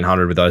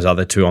 1,600 with those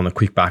other two on the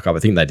quick backup. I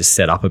think they just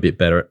set up a bit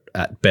better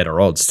at better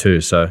odds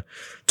too. So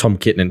Tom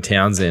Kitten and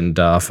Townsend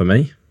for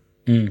me.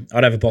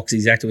 I'd have a box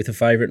exactly with a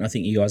favourite, and I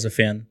think you guys have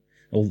found,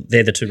 well,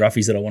 they're the two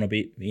roughies that I want to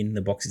be in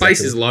the box.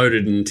 Base is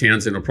loaded, and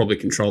Townsend will probably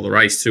control the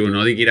race too. And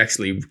I think it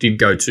actually did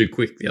go too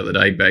quick the other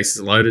day. Base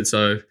is loaded,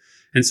 so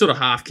and sort of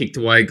half kicked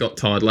away, got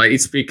tired late.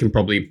 It can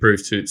probably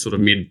improve to sort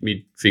of mid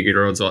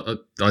figure odds.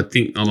 I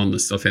think I'm on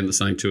this. I found the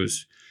same too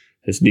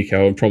as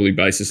Nicko, and probably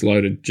base is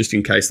loaded just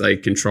in case they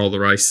control the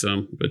race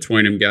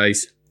between them.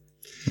 Gaze.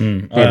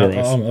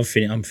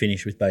 I'm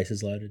finished with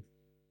bases loaded.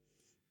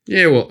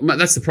 Yeah, well,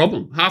 that's the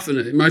problem.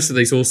 Most of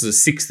these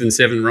horses are 6th and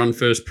 7th run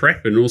first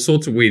prep and all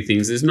sorts of weird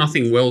things. There's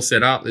nothing well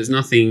set up. There's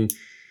nothing,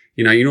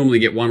 you normally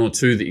get one or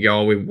two that you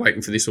go, we're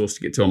waiting for this horse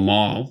to get to a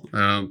mile.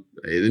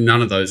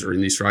 None of those are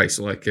in this race.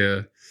 Like,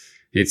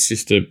 it's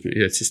just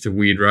a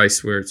weird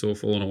race where it's all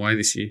fallen away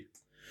this year.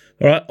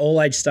 All right,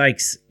 all age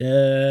stakes.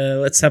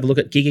 Let's have a look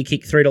at Giga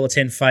Kick,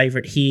 $3.10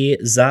 favourite here.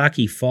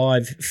 Zaki,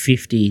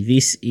 $5.50.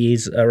 This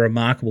is a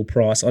remarkable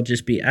price. I'd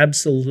just be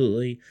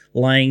absolutely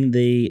laying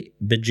the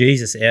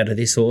bejesus out of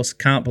this horse.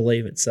 Can't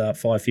believe it's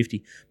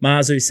 $5.50.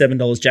 Marzu, $7.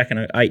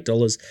 Jacquino,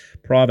 $8.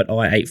 Private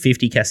Eye,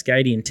 $8.50.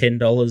 Cascadian,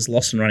 $10.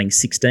 Lost and Running,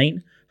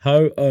 $16.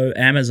 Ho-Oh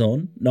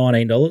Amazon,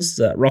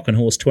 $19. Rockin'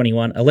 Horse,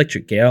 $21.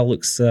 Electric Girl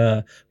looks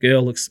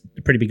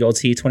pretty big odds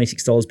here,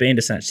 $26.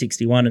 Bandersnatch,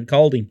 $61. And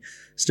Colding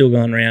still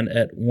going around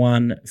at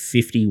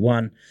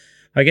 $151.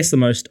 I guess the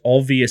most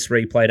obvious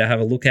replay to have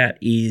a look at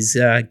is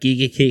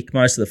Giga Kick.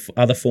 Most of the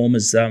other form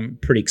is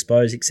pretty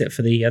exposed, except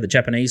for the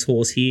Japanese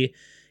horse here.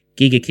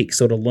 Giga Kick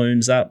sort of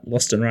looms up.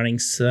 Lost and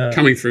Running's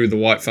coming through the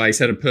white face,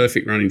 had a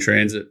perfect run in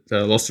transit.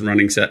 Lost and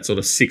Running sat sort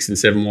of 6 and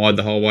 7 wide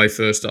the whole way,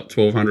 first up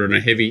 1,200 and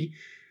a heavy.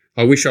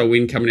 I wish I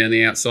win coming down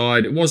the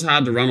outside. It was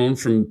hard to run on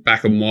from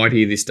back and wide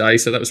here this day,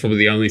 so that was probably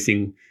the only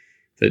thing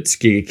that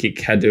Giga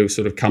Kick had to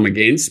sort of come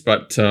against,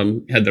 but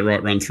had the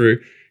right run through.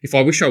 If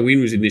I Wish I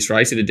Win was in this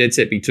race, it'd a dead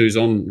set be 2s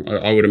on,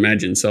 I would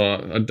imagine. So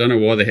I don't know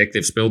why the heck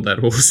they've spelled that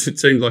horse. It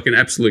seemed like an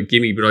absolute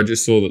gimme, but I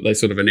just saw that they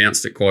sort of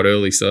announced it quite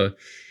early. So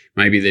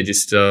maybe they're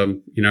just,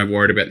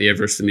 worried about the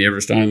Everest and the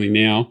Everest only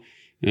now.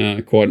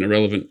 Quite an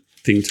irrelevant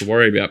thing to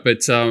worry about.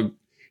 But,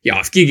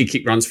 if Giga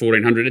Kick runs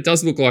 1,400, it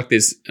does look like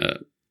there's,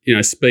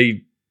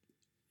 speed.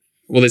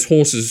 Well, there's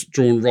horses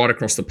drawn right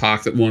across the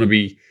park that want to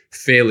be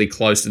fairly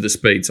close to the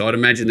speed. So I'd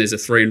imagine there's a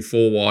 3 and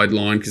 4 wide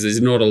line because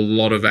there's not a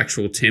lot of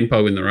actual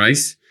tempo in the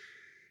race.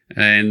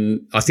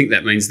 And I think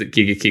that means that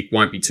Giga Kick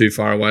won't be too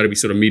far away. It'll be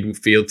sort of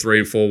midfield, 3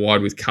 and 4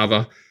 wide with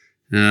cover.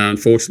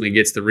 Unfortunately,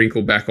 gets the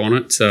wrinkle back on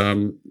it.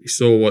 You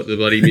saw what the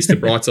bloody Mr.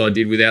 Brightside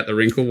did without the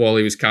wrinkle while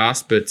he was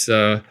cast. But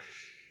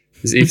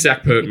if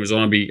Zach Purton was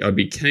on, I'd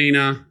be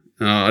keener.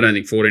 I don't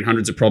think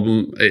 1,400's a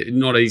problem.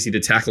 Not easy to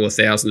tackle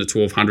 1,000 to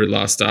 1,200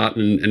 last start,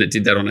 and it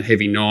did that on a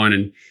heavy 9,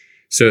 and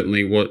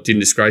certainly didn't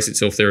disgrace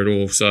itself there at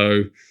all.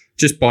 So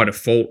just by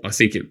default, I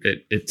think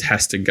it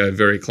has to go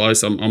very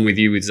close. I'm with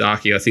you with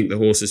Zaki. I think the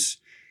horse is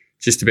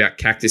just about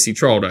cactus. He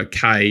trialled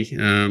okay.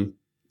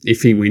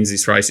 If he wins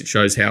this race, it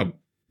shows how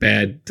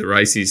bad the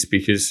race is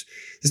because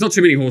there's not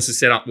too many horses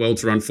set up well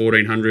to run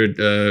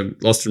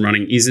 1,400. Lost and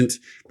Running isn't.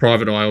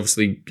 Private Eye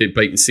obviously get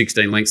beaten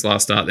 16 lengths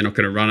last start. They're not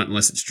going to run it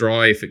unless it's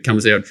dry. If it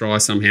comes out dry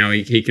somehow,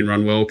 he can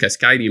run well.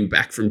 Cascadian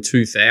back from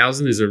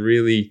 2,000 is a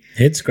really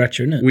head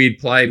scratcher, isn't it? Weird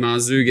play.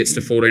 Marzu gets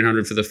to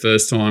 1,400 for the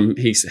first time.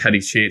 He's had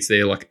his chance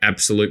there, like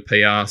absolute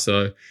PR.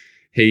 So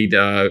he'd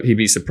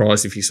be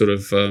surprised if he sort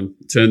of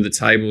turned the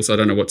tables. I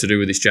don't know what to do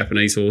with this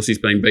Japanese horse. He's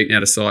been beaten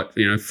out of sight,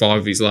 5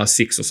 of his last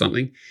 6 or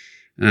something.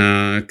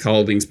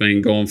 Colding's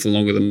been gone for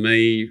longer than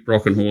me.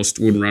 Rockin' Horse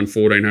wouldn't run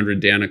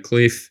 1,400 down a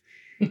cliff.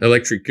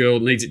 Electric Girl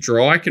needs it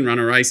dry, can run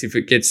a race if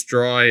it gets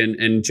dry.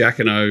 And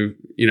Jacquino,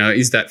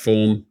 is that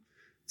form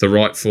the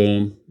right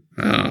form?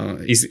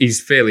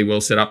 He's fairly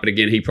well set up, but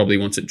again, he probably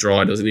wants it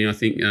dry, doesn't he? I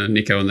think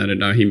Nicko and that would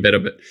know him better,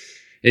 but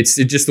it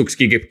just looks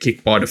Giga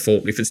Kick by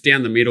default. If it's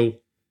down the middle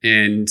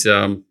and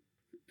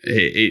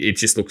it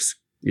just looks,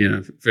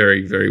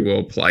 very, very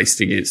well placed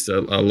against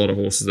a lot of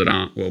horses that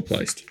aren't well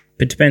placed.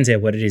 But it depends how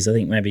wet it is. I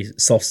think maybe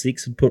soft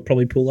 6 would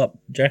probably pull up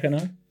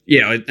Jacquino.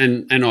 Yeah,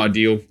 and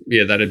ideal.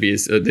 Yeah, that'd be.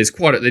 It's a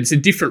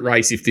different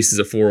race if this is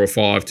a 4 or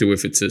 5 to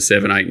if it's a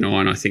 7, 8,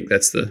 9. I think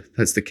that's the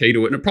key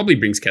to it, and it probably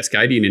brings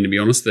Cascadian in. To be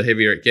honest, the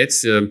heavier it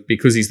gets,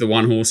 because he's the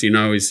one horse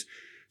is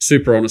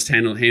super honest,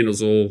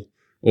 handles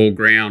all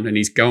ground, and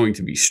he's going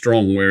to be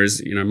strong.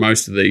 Whereas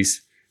most of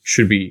these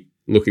should be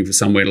looking for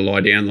somewhere to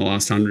lie down the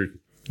last 100.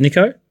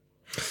 Nicko?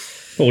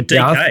 Or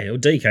DK?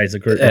 DK's the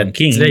Group 1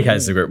 king.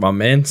 DK's the Group 1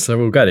 man, so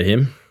we'll go to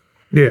him.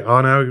 Yeah,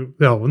 I know.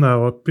 Oh,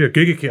 no,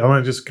 Giga Kick. I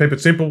mean, just keep it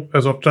simple,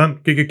 as I've done.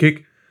 Giga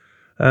Kick.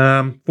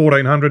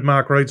 1400,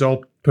 Mark Reed's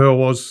old pearl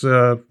was,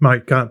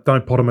 mate, can't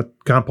pot him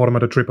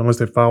at a trip unless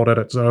they've failed at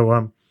it.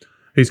 So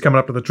he's coming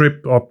up to the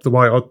trip. The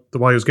way he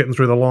was getting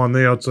through the line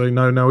there, I'd say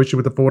no issue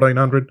with the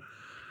 1400.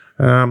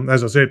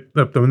 As I said,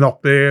 the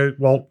knock there,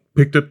 Walt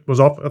picked it, was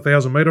off a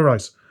 1,000-metre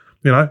race.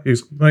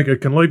 It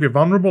can leave you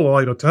vulnerable,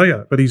 I tell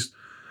you. But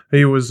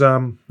he was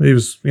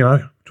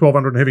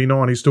 1,200 and heavy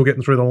 9. He's still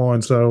getting through the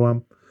line.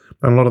 So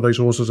and a lot of these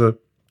horses are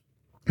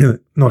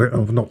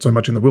not so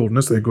much in the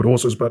wilderness. They're good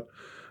horses, but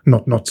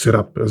not set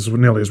up as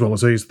nearly as well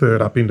as he's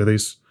third up into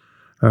this.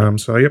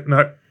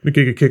 The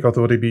Giga Kick, I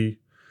thought he'd be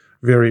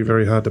very,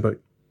 very hard to beat.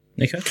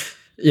 Nicko?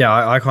 Yeah,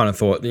 I kind of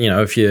thought,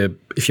 if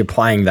you're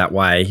playing that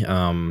way,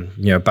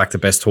 back to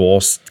best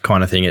horse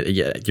kind of thing,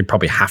 you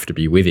probably have to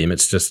be with him.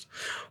 It's just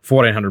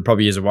 1,400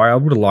 probably is away. I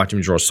would have liked him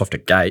to draw a softer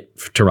gate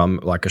to run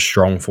like a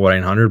strong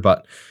 1,400,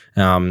 but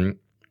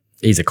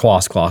he's a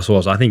class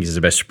horse. I think he's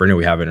the best sprinter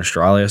we have in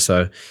Australia.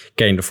 So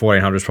getting to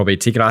 1,400 is probably a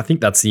ticket. I think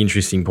that's the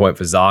interesting point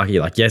for Zaaki.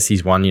 Like, yes,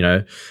 he's won,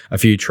 a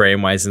few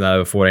tramways in that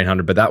over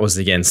 1,400, but that was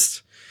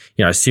against,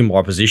 similar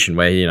opposition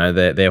where,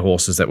 they're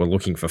horses that were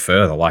looking for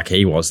further like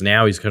he was.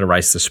 Now he's going to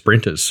race the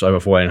sprinters over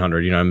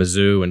 1,400,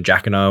 Mizzou and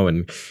Jacquino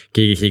and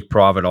Giga Kick,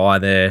 Private Eye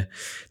there.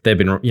 They've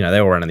been,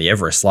 they were running the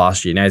Everest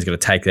last year. Now he's going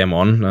to take them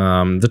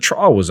on. The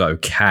trial was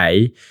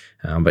okay.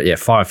 But yeah,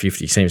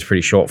 550 seems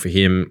pretty short for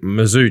him.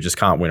 Mizzou just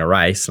can't win a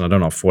race, and I don't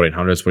know if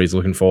 1,400 is what he's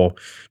looking for.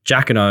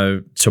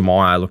 Jacquino, to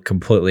my eye, looked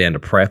completely under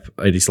prep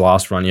at his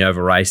last run. He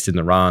over-raced in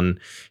the run.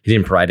 He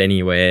didn't parade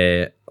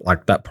anywhere.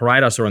 Like that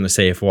parade I saw in the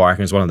CF4, I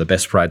reckon was one of the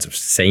best parades I've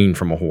seen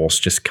from a horse,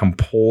 just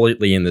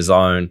completely in the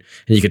zone.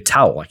 And you could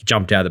tell, like, he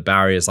jumped out of the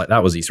barriers. Like,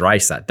 that was his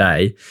race that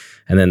day.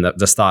 And then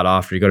the start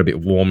after, he got a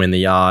bit warm in the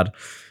yard.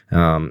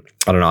 I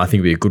don't know. I think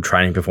it'd be a good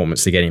training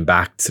performance to get him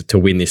back to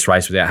win this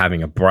race without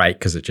having a break,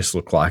 because it just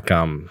looked like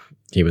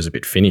he was a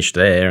bit finished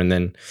there. And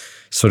then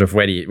sort of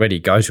where do you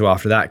go to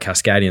after that?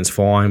 Cascadian's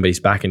fine, but he's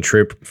back in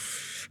trip.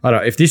 I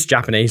don't know. If this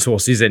Japanese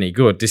horse is any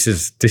good, this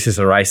is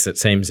a race that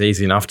seems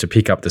easy enough to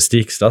pick up the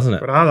sticks, doesn't it?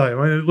 But are they? I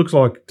mean, it looks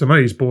like, to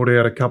me, he's brought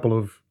out a couple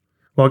of,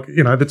 like,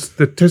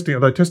 they're testing. Are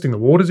they testing the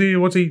waters here?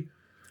 What's he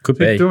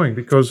doing?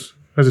 Because,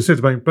 as I said,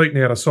 he's been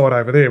beaten out of sight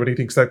over there, but he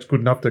thinks that's good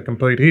enough to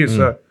compete here.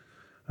 So,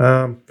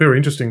 very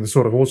interesting, the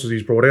sort of horses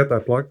he's brought out,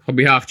 that bloke. I'll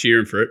be half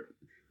cheering for it.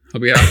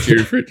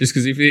 Just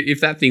because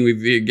if that thing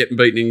with getting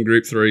beaten in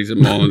Group 3 is a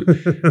mile,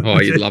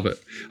 you'd love it.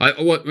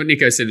 What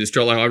Nicko said is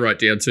Strollo, I wrote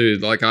down too,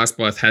 like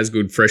Icebath has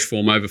good fresh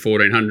form over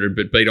 1,400,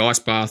 but beat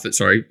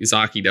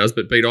Zaaki does,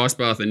 but beat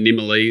Icebath and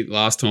Nimmerley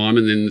last time,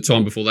 and then the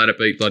time before that it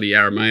beat bloody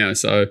Arameo.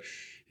 So,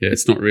 yeah,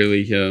 it's not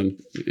really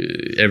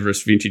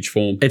Everest vintage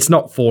form. It's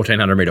not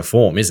 1,400 metre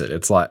form, is it?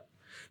 It's like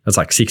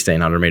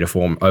 1,600 metre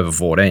form over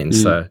 14,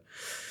 so...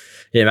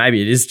 Yeah,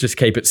 maybe it is just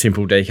keep it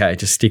simple, DK.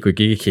 Just stick with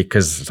Giga Kick,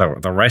 because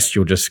the rest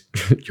you'll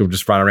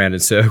just run around in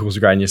circles,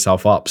 growing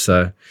yourself up.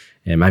 So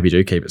yeah, maybe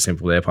do keep it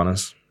simple there,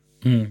 punters.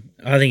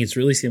 I think it's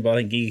really simple. I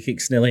think Giga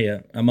Kick's nearly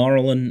a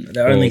moral, and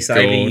the only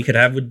saver you could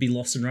have would be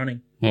Lost and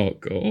Running. Oh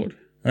God!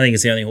 I think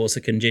it's the only horse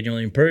that can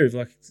genuinely improve.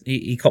 Like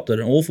he copped an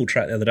awful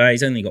track the other day.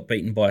 He's only got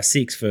beaten by a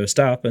 6 first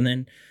up, and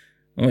then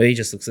he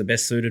just looks the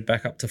best suited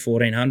back up to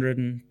 1,400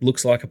 and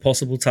looks like a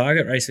possible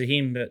target race for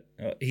him. But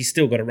he's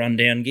still got to run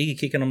down Giga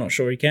Kick, and I'm not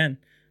sure he can.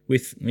 I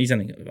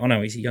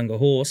know he's a younger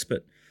horse,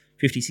 but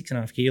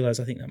 56.5 kilos,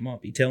 I think that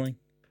might be telling.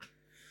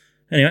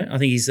 Anyway, I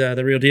think he's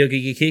the real deal,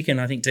 Giga Kick, and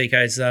I think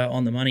DK's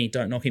on the money.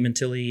 Don't knock him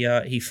until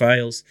he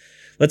fails.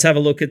 Let's have a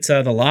look at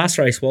the last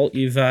race, Walt.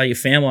 You've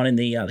found one in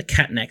the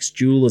Catnax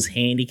Jewelers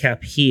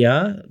Handicap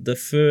here. The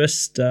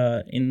first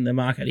in the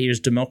market here is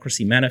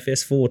Democracy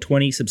Manifest,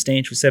 $4.20,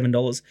 substantial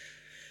 $7.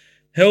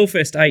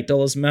 Hellfest $8,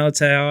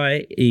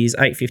 Malatai is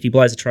 $8.50,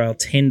 Blazer Trail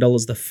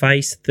 $10, The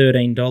Face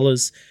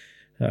 $13.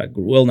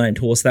 Well-named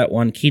horse, that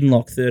one.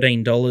 Kinlock,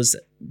 $13.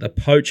 The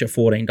Poacher,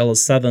 $14.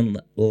 Southern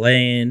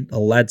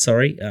Lad,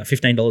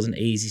 $15. And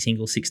Easy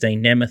Single,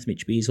 $16. Nemeth,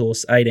 Mitch Beer's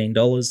horse,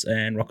 $18.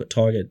 And Rocket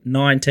Tiger,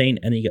 $19. And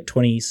then you got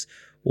 20s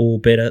or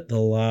better, the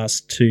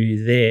last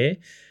two there.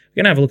 We're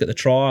going to have a look at the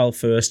trial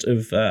first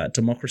of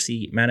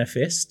Democracy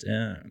Manifest.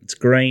 It's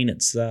green.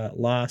 It's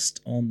last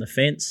on the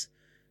fence.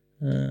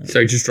 So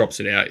he just drops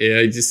it out.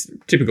 Yeah, just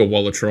typical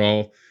Waller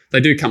trial.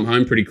 They do come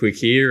home pretty quick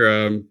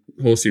here.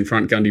 Horse in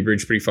front, Gundy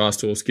Bridge, pretty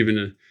fast horse,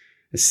 given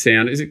a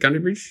sound. Is it Gundy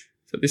Bridge?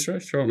 Is that this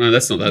race trial? No,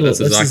 that's not that. That's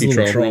a Zaaki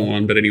trial, wrong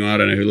one. But anyway, I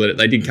don't know who led it.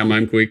 They did come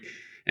home quick.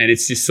 and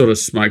it's just sort of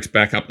smokes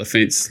back up the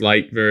fence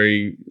late.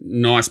 Very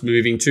nice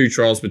moving. 2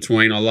 trials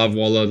between. I love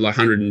Waller, like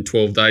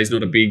 112 days,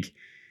 not a big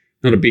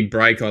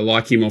break. I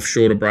like him off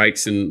shorter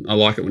breaks, and I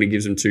like it when he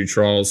gives them 2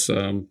 trials.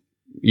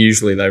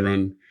 Usually they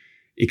run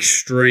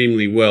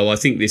extremely well. I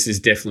think this is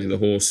definitely the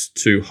horse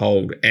to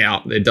hold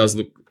out. There does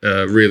look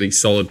really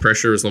solid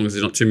pressure as long as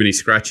there's not too many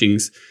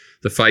scratchings.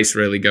 The face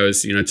rarely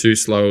goes, too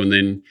slow, and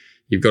then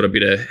you've got a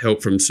bit of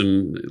help from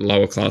some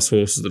lower class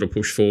horses that'll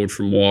push forward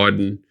from wide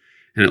and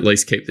at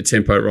least keep the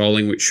tempo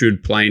rolling, which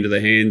should play into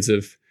the hands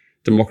of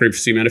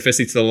Democracy Manifest.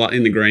 It's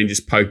in the green,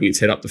 just poking its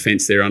head up the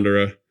fence there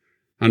under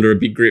a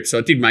big grip. So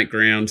it did make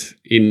ground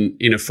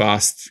in a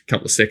fast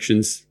couple of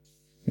sections.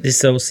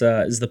 This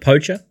also is the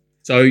Poacher.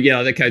 So, yeah,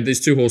 okay, there's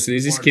 2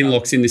 horses. This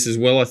Kinlock's in this as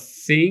well, I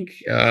think.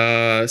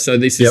 So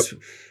this is,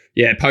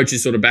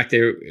 Poacher's sort of back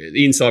there.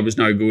 The inside was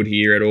no good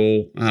here at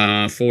all.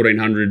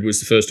 1400 was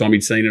the first time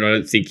he'd seen it. I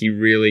don't think he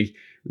really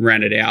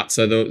ran it out.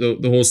 So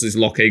the horse is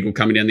Lock Eagle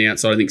coming down the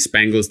outside. I think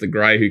Spangler's the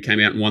grey who came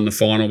out and won the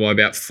final by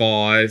about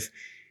 5.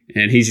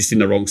 And he's just in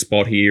the wrong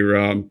spot here.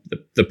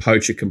 The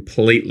Poacher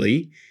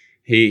completely.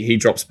 He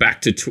drops back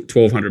to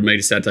 1,200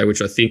 metres Saturday,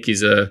 which I think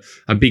is a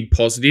big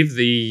positive.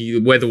 The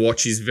weather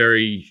watch is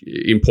very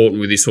important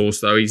with this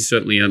horse, though. He's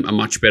certainly a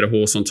much better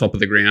horse on top of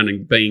the ground,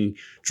 and being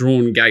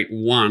drawn gate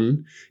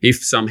 1,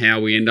 if somehow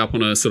we end up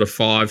on a sort of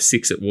 5,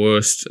 6 at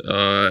worst,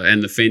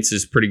 and the fence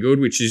is pretty good,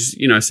 which is,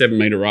 7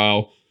 metre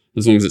rail,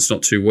 as long as it's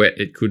not too wet,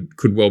 it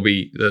could well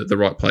be the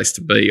right place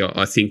to be.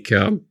 I think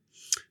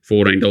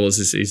 $14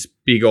 is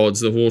big odds.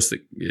 The horse that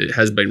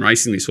has been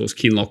racing this horse,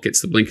 Kinlock,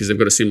 gets the blinkers. They've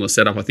got a similar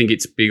setup. I think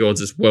it's big odds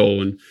as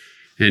well.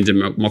 And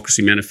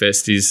Democracy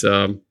Manifest is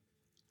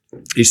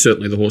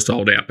certainly the horse to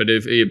hold out. But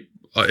if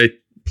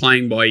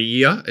playing by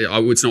ear,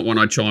 it's not one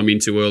I'd chime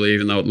into early,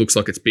 even though it looks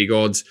like it's big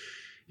odds.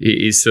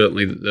 It is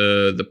certainly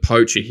the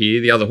Poacher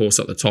here. The other horse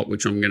at the top,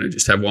 which I'm going to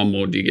just have one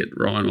more dig at,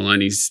 Ryan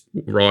Maloney's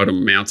ride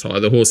on Mount High.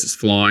 The horse is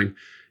flying.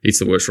 It's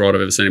the worst ride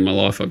I've ever seen in my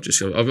life. I've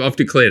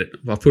declared it.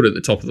 I've put it at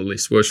the top of the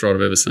list. Worst ride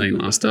I've ever seen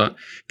last start.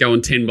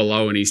 Going 10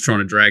 below, and he's trying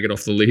to drag it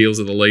off the heels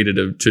of the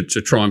leader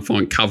to try and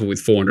find cover with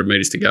 400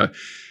 metres to go.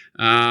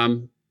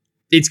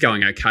 It's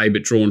going okay,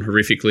 but drawn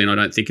horrifically, and I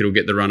don't think it'll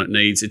get the run it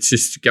needs. It's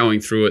just going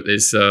through it.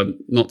 There's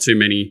not too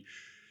many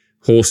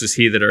horses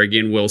here that are,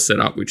 again, well set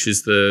up, which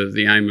is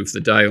the aim of the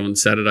day on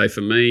Saturday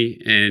for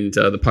me. And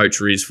the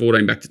Poacher is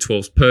 14 back to 12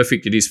 is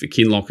perfect. It is for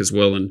Kinlock as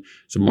well, and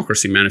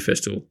Democracy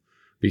Manifest will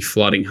be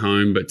flooding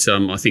home, but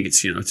I think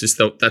it's it's just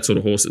that sort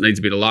of horse that needs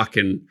a bit of luck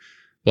and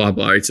blah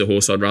blah. It's a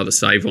horse I'd rather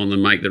save on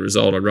than make the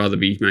result. I'd rather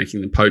be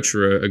making the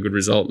Poacher a good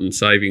result and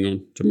saving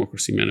on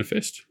Democracy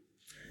Manifest.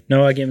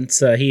 No arguments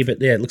here,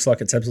 but yeah, it looks like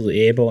it's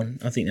absolutely airborne.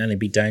 I think the only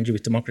big danger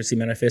with Democracy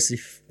Manifest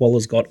if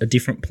Waller's got a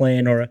different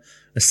plan or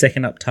a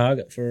second up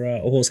target for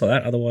a horse like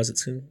that. Otherwise, it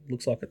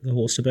looks like the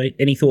horse to beat.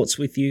 Any thoughts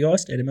with you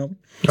guys, Ed and Melbourne?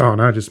 Oh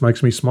no, it just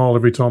makes me smile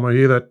every time I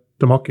hear that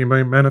Democracy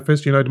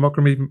Manifest.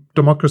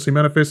 Democracy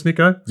Manifest,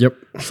 Nicko? Yep.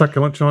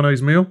 Succulent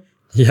Chinese meal?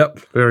 Yep.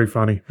 Very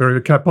funny.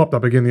 The cat popped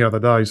up again the other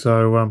day.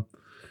 So, and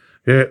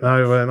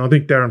I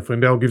think Darren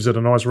Flindell gives it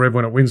a nice rev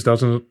when it wins,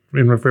 doesn't it,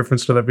 in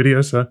reference to that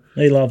video? So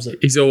he loves it.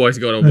 He's always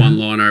got a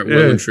one-liner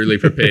well and truly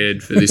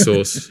prepared for this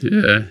horse.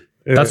 Yeah.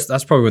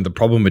 That's probably the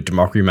problem with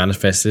Democracy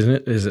Manifest, isn't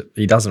it? Is it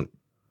he doesn't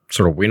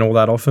sort of win all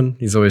that often.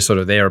 He's always sort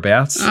of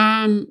thereabouts.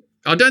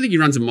 I don't think he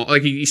runs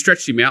he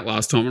stretched him out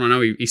last time, and I know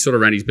he sort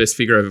of ran his best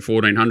figure over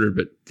 1400,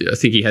 but I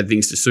think he had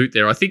things to suit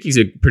there. I think he's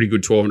a pretty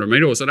good 1200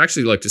 metre horse. I'd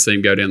actually like to see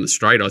him go down the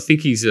straight. I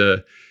think he's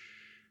a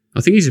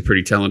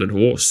pretty talented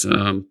horse.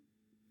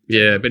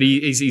 But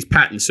his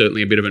pattern's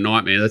certainly a bit of a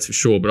nightmare, that's for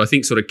sure. But I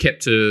think sort of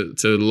kept to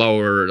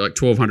lower,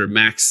 like 1200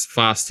 max,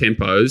 fast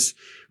tempos,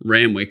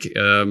 Ramwick,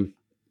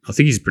 I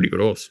think he's a pretty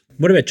good horse.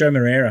 What about Joe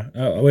Moreira?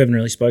 We haven't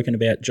really spoken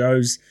about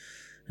Joe's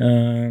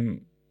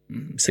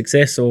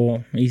success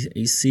or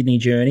his Sydney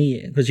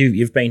journey, because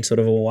you've been sort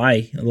of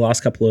away the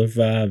last couple of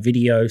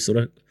video sort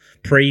of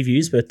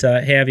previews, but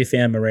how have you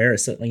found Moreira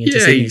settling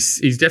into Sydney?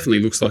 He definitely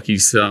looks like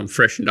he's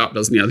freshened up,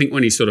 doesn't he? I think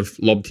when he's sort of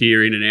lobbed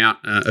here in and out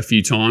a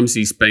few times,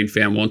 he's been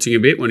found wanting a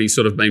bit when he's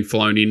sort of been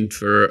flown in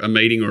for a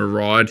meeting or a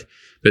ride,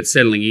 but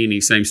settling in,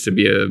 he seems to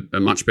be a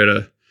much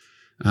better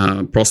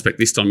prospect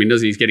this time.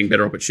 He's getting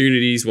better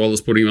opportunities.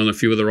 Waller's putting him on a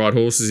few of the right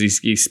horses.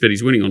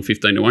 He's winning on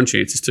 15-1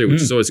 chances too,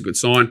 which is always a good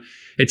sign.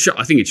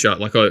 I think it shot.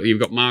 Like you've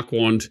got Mark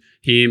Wand,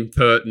 him,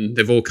 Purton.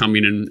 They've all come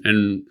in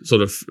and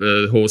sort of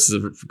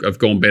horses have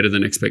gone better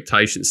than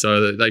expectations.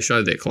 So they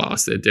show their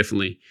class. They're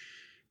definitely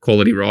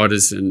quality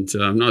riders. And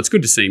it's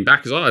good to see him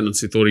back, because I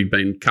honestly thought he'd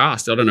been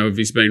cast. I don't know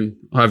if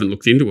I haven't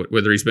looked into it,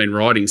 whether he's been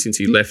riding since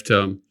he left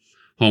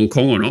Hong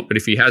Kong or not. But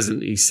if he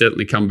hasn't, he's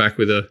certainly come back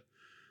with a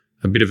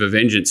bit of a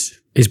vengeance.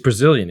 He's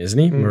Brazilian, isn't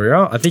he,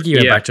 Moreira? I think he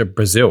went back to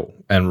Brazil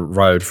and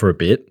rode for a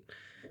bit.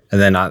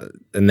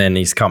 And then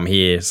he's come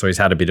here, so he's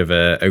had a bit of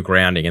a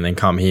grounding, and then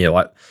come here.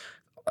 Like,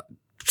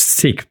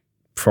 sick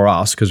for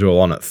us because we were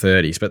on at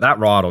 30s. But that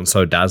ride on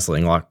So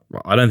Dazzling, like,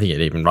 I don't think it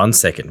even runs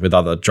second with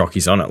other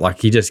jockeys on it. Like,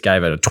 he just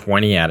gave it a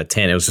 20 out of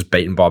 10. It was just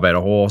beaten by a better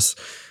horse.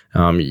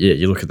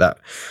 You look at that,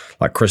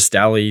 like Chris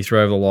Daly threw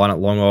over the line at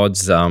long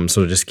odds, sort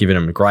of just giving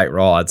him great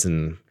rides.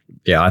 And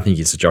yeah, I think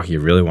he's a jockey you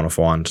really want to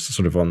find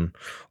sort of on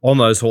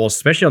those horses,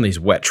 especially on these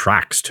wet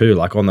tracks too,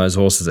 like on those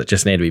horses that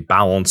just need to be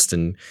balanced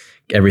and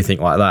everything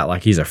like that.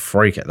 Like he's a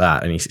freak at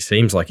that, and he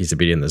seems like he's a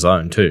bit in the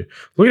zone too.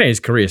 Looking at his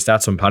career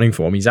stats on punting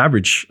form, his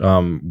average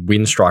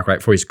win strike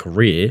rate for his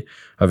career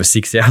over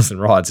 6,000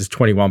 rides is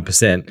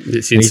 21%.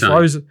 It's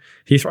insane.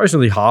 He throws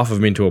nearly half of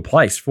them into a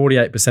place,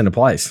 48% a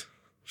place.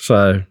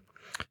 So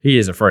he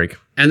is a freak.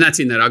 And that's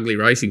in that ugly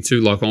racing too,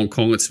 like Hong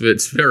Kong. It's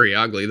very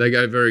ugly. They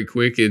go very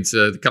quick. It's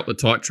a couple of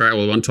tight track,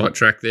 or one tight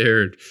track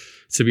there. And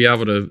to be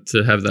able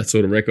to have that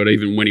sort of record,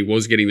 even when he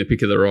was getting the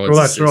pick of the rides. Well,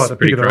 that's right. The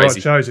pick of the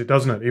ride shows it,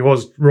 doesn't it? He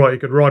was right. He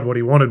could ride what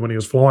he wanted when he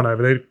was flying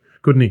over there,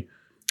 couldn't he?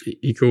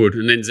 He could.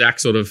 And then Zach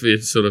sort of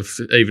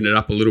evened it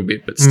up a little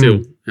bit, but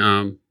still.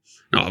 No,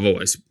 I've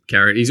always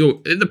carried.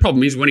 The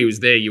problem is when he was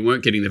there, you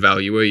weren't getting the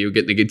value, were you? You were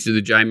getting to get to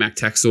the J-Mac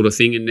tax sort of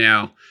thing, and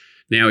now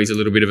he's a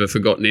little bit of a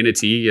forgotten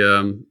entity.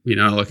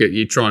 Like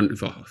you try and,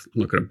 I'm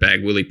not going to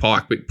bag Willie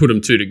Pike, but put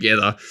them two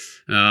together.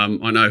 I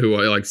know who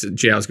I like.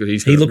 Zhao's got.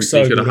 He looks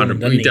so good.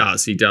 100.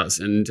 He does.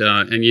 And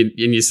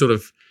you sort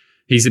of,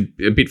 he's a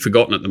bit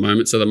forgotten at the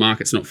moment. So the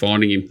market's not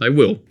finding him. They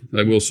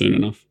will soon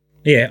enough.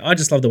 Yeah, I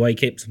just love the way he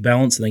keeps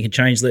balance and he can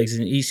change legs.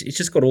 And he's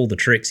just got all the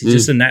tricks. He's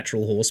just a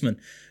natural horseman.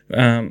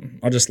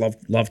 I just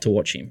love to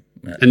watch him.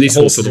 And this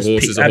sort of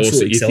horse is a horse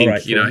that you think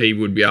he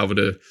would be able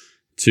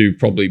to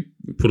probably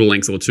put a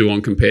length or two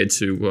on compared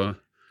to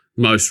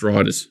most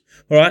riders.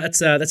 All right,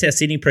 that's our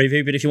Sydney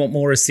preview. But if you want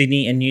more of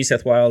Sydney and New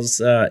South Wales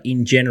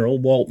in general,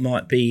 Walt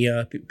might be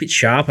a bit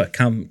sharper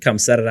come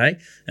Saturday,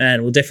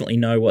 and we'll definitely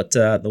know what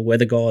the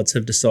weather gods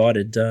have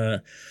decided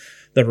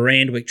the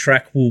Randwick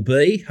track will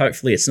be.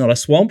 Hopefully, it's not a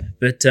swamp,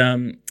 but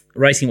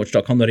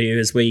racingwatch.com.au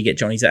is where you get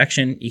Johnny's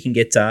action. You can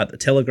get the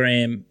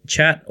Telegram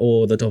chat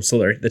or the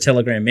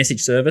Telegram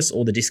message service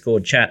or the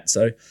Discord chat.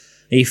 So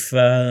if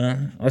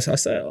I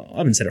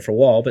haven't said it for a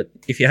while, but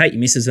if you hate your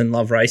missus and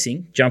love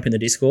racing, jump in the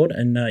Discord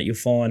and you'll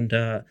find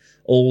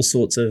all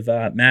sorts of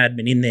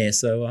madmen in there.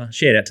 So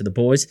shout out to the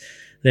boys.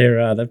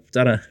 They've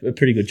done a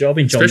pretty good job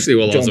in especially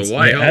while I was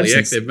away. Holy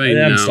heck, they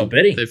haven't stopped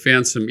betting. They've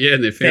found some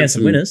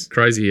winners,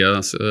 crazy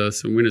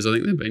some winners. I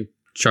think they've been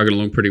chugging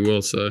along pretty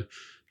well. So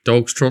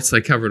dogs, trots,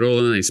 they cover it all.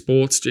 And they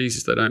sports,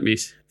 Jesus, they don't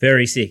miss.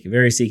 Very sick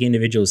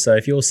individuals. So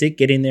if you're sick,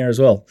 get in there as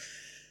well.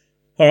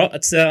 All right,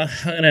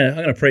 I'm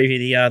gonna preview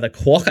the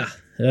Quokka.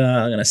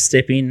 I'm going to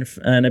step in,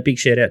 and a big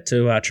shout out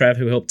to Trav,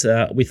 who helped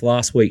with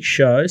last week's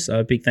show. So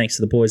a big thanks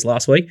to the boys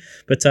last week.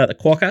 But the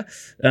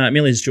Quokka,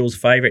 Millions Jules'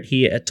 favourite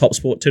here at Top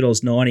Sport,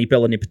 $2.90.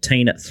 Bella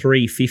Nipotina at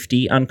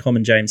 $3.50.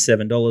 Uncommon James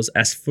 $7.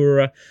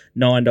 Asfura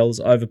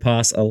 $9.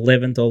 Overpass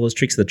 $11.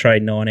 Tricks of the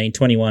Trade $19.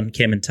 21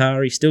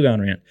 Kementari still going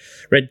around.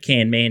 Red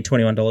Can Man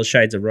 $21.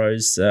 Shades of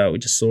Rose, we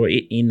just saw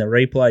it in the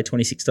replay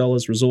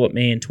 $26. Resort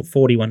Man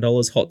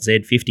 $41. Hot Z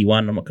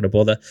 $51. I'm not going to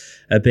bother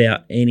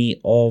about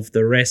any of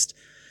the rest.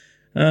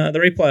 The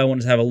replay I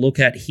wanted to have a look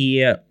at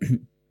here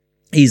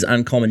is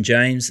Uncommon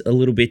James, a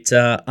little bit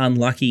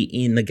unlucky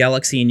in the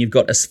Galaxy, and you've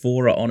got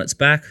Asfora on its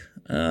back.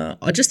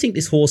 I just think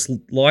this horse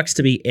likes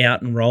to be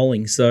out and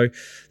rolling, so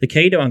the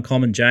key to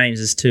Uncommon James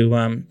is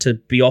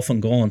to be off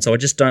and gone. So I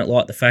just don't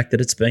like the fact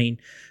that it's been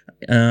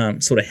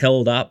sort of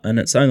held up, and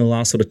it's only the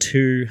last sort of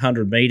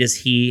 200 metres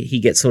here. He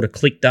gets sort of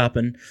clicked up,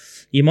 and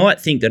you might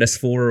think that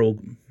Asfora will,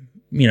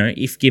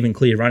 if given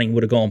clear running,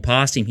 would have gone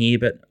past him here,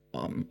 but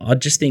I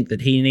just think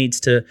that he needs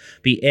to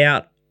be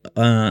out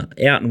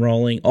and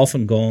rolling, off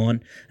and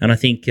gone, and I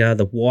think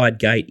the wide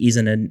gate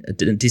isn't a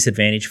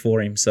disadvantage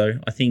for him. So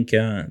I think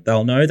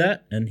they'll know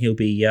that, and he'll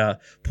be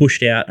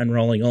pushed out and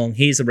rolling on.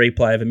 Here's a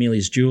replay of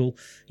Amelia's Jewel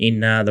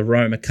in the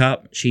Roma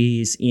Cup.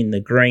 She's in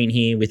the green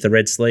here with the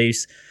red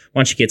sleeves.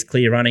 Once she gets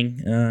clear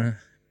running,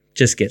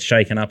 just gets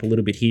shaken up a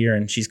little bit here,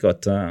 and she's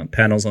got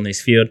panels on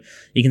this field.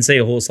 You can see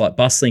a horse like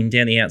bustling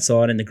down the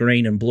outside in the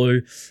green and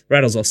blue,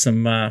 rattles off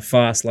some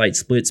fast late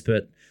splits,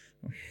 but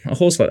a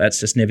horse like that's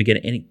just never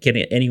getting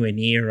anywhere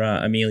near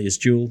Amelia's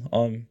Jewel.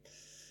 I'm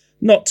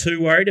not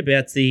too worried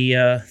about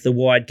the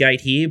wide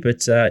gate here, but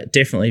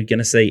definitely going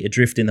to see a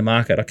drift in the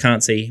market. I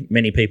can't see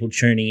many people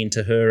tuning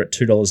into her at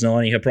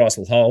 $2.90. Her price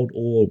will hold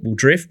or will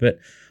drift, but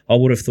I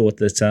would have thought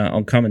that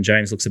Uncommon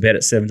James looks about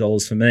at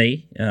 $7 for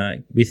me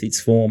with its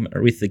form,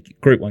 or with the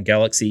Group 1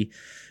 Galaxy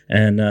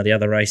and the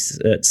other race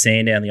at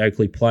Sandown, the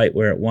Oakley Plate,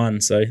 where it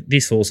won. So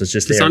this horse is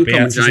just there. Does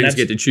Uncommon James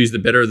get to choose the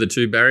better of the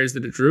two barriers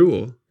that it drew,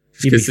 or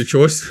just gets the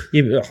choice?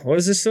 Yeah,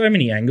 there's so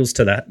many angles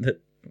to that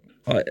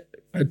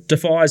it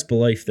defies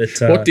belief that...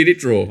 what did it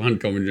draw,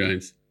 Uncommon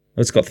James?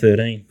 It's got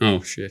 13.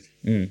 Oh, shit.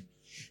 Mm.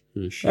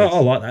 Oh, shit. I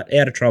like that.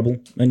 Out of trouble.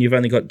 And you've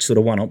only got sort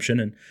of one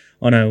option. And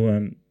I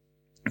know...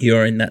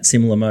 you're in that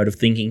similar mode of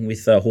thinking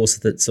with horses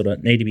that sort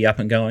of need to be up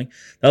and going.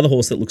 The other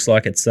horse that looks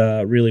like it's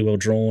really well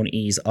drawn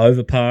is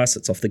Overpass.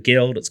 It's off the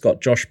Geld. It's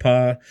got Josh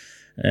Parr.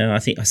 I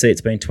think I see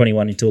it's been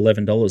 $21 into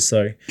 $11.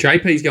 So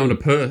JP's going to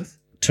Perth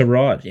to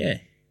ride. Yeah.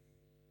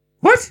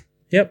 What?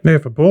 Yep. Yeah,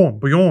 for Bjorn.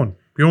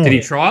 Did he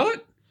trial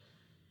it?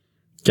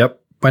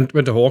 Yep. Went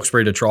to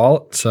Hawkesbury to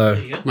trial it. So,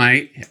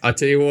 Mate, I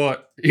tell you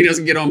what, he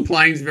doesn't get on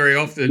planes very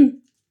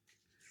often.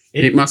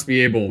 It must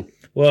be airborne.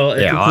 Well,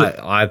 yeah,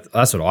 I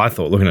that's what I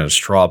thought looking at his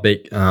trial.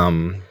 Big,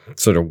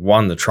 sort of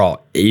won the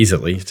trial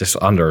easily, just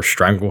under a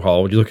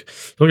stranglehold. You look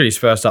at his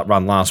first up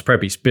run last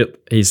prep.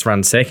 He's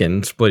run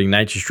second, splitting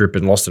Nature Strip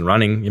and Lost and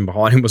Running. In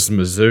behind him was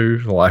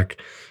Mizzou.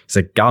 Like, he's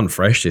a gun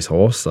fresh, this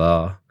horse.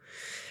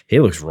 He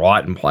looks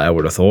right in play, I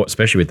would have thought,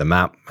 especially with the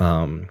map.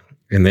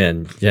 And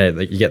then,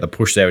 you get the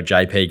push there with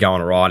JP going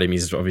to ride him.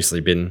 He's obviously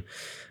been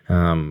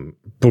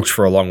booked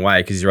for a long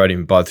way because he rode him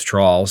in both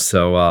trials.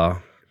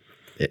 So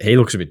he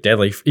looks a bit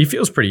deadly. He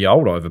feels pretty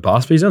old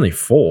overpass, but he's only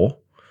 4.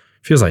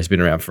 Feels like he's been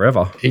around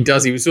forever. He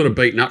does. He was sort of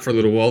beaten up for a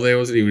little while there,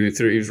 wasn't he? When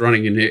he was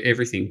running in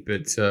everything,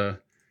 but he's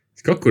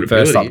got good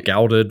ability. First up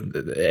gelded.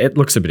 It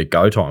looks a bit of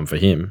go time for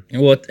him.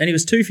 Well, and he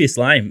was 2/5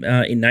 lame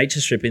in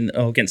Nature Strip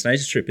against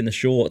Nature Strip in the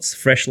shorts,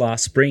 fresh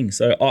last spring.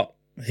 So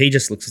he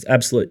just looks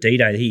absolute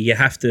D-Day. You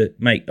have to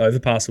make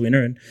overpass a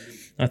winner, and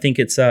I think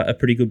it's a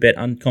pretty good bet.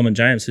 Uncommon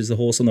James, who's the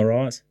horse on the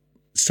rise.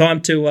 It's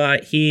time to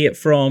hear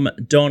from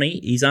Donnie.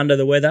 He's under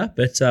the weather,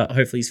 but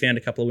hopefully he's found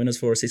a couple of winners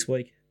for us this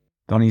week.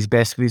 Donnie's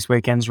best for this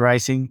weekend's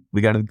racing.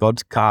 We go to the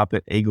God's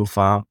Carpet, Eagle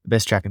Farm, the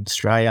best track in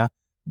Australia.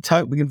 Let's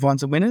hope we can find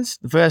some winners.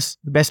 The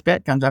best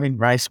bet comes up in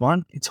race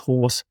 1. It's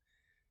horse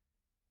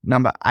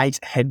number 8,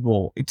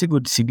 Headwall. It's a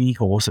good Sydney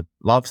horse. It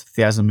loves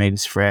 1,000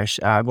 metres fresh.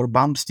 Got a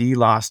bum steer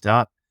last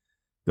start.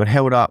 Got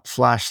held up,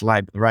 flashed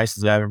late, but the race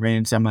is over.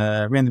 Ran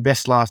the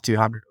best last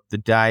 200 of the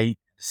day,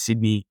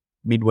 Sydney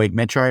midweek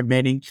metro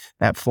meeting.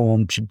 That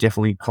form should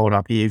definitely hold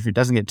up here. If it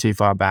doesn't get too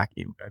far back,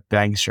 it will go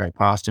bang straight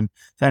past him.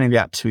 It's only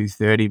about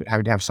 2:30, but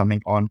having to have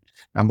something on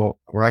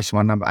race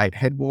 1, number 8,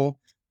 Headwall.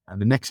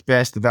 The next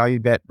best, the value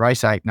bet,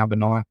 race 8, number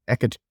 9,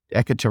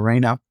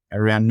 Ekaterina,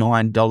 around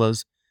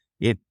 $9.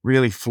 It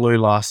really flew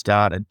last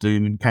start at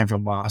Doom and came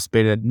from last.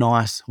 Beat a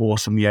nice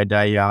horse from the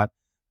O'Day Yard.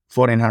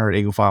 1,400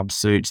 Eagle Farm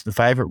suits. The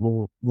favourite,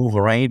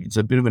 Wolverine, it's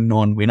a bit of a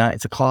non-winner.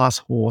 It's a class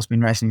horse,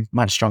 been racing in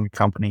much stronger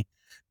company.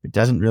 It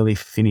doesn't really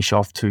finish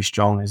off too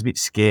strong. It's a bit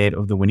scared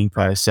of the winning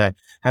post. So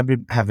have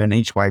an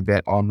each-way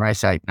bet on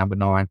race 8, number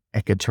 9,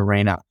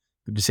 Ekaterina.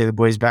 Good to see the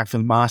boys back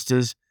from the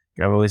Masters.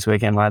 Go well this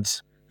weekend,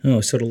 lads.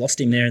 Oh, sort of lost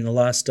him there in the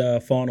last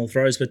final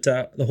throws, but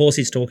the horse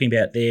he's talking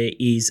about there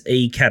is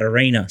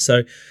Ekaterina. So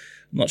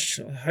I'm not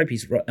sure. I hope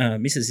his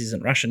missus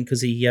isn't Russian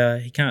because he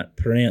can't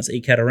pronounce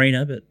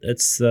Ekaterina, but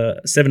it's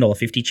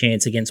 $7.50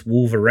 chance against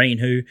Wolverine,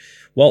 who,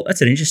 well,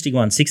 that's an interesting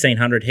one.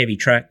 1,600 heavy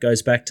track,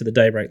 goes back to the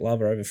Daybreak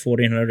Lover over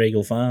 1,400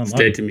 Eagle Farm. It's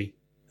dead to me.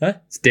 Huh?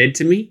 It's dead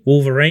to me.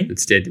 Wolverine?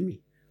 It's dead to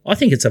me. I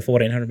think it's a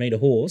 1,400 metre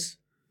horse.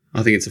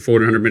 I think it's a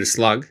 1,400 metre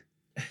slug.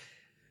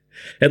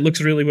 It looks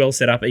really well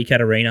set up,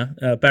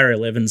 Ekaterina. Barrier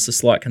 11's a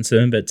slight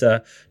concern, but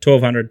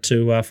 1,200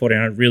 to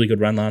 1,400, really good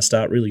run last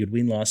start, really good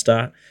win last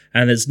start.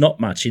 And there's not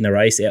much in the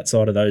race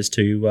outside of those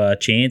two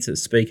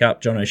chances. Speak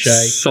up, John O'Shea.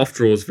 Soft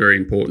draw is very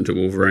important to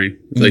Wolverine.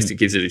 At least it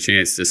gives it a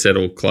chance to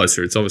settle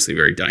closer. It's obviously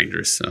very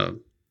dangerous.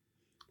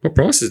 What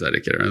price is that,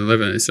 Ekaterina?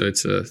 11. So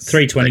it's a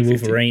 320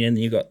 Wolverine, and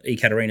you've got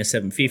Ekaterina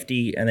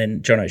 750, and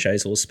then John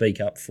O'Shea's horse Speak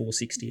Up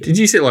 460. Did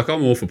you say, like,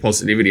 I'm all for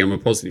positivity. I'm a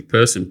positive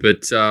person,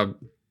 but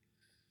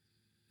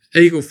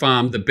Eagle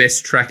Farm, the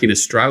best track in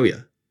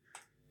Australia.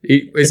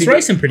 It's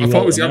racing pretty well.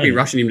 If I was, I'd be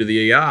rushing him to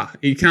the ER.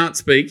 He can't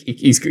speak.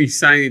 He's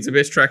saying it's the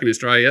best track in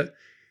Australia.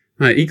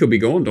 Mate, he could be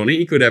gone, Donnie.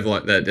 He could have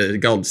like that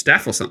golden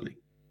staff or something.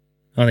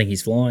 I think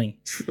he's flying.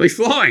 He's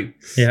flying.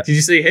 Yeah. Did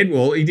you see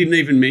Headwall? He didn't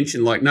even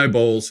mention like no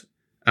balls.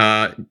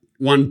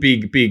 One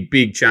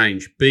big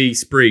change. B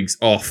Spriggs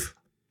off.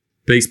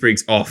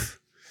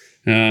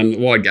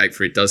 Wide gate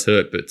for it does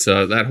hurt, but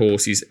that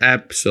horse is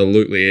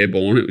absolutely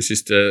airborne. It was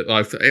just,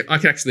 I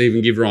could actually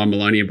even give Ryan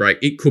Maloney a break.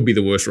 It could be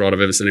the worst ride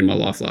I've ever seen in my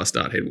life last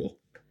start, Headwall.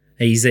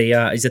 He's a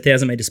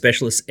 1,000 metre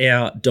specialist,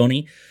 our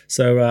Donnie.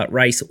 So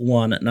race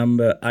 1,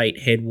 number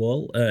 8,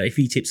 Headwall. If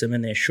he tips them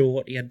in there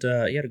short, he had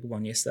a good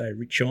one yesterday,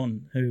 Rich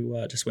On,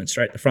 who just went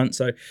straight to the front.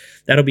 So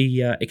that'll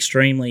be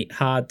extremely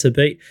hard to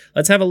beat.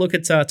 Let's have a look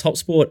at Top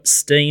Sport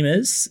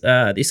Steamers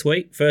this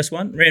week. First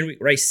one, Randwick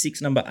race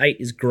 6, number 8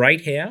 is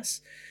Great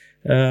House.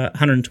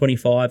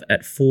 125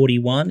 at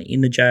 41 in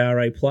the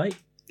JRA plate.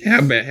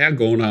 How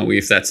gone are we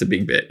if that's a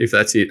big bet? If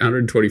that's it,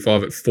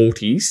 125 at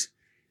 40s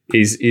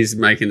is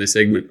making the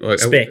segment. Like,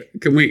 Spec.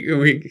 Can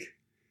we?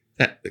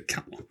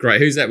 Come on, great.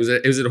 Who's that? Was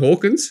it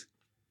Hawkins?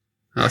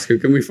 Ask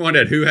him. Can we find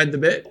out who had the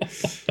bet?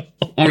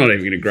 I'm not even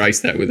going to grace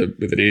that with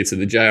an answer.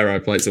 The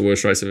JRO plate's the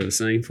worst race I've ever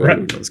seen.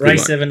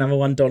 Race 7, number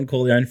 1, Don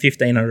Corleone,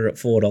 1,500 at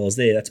 $4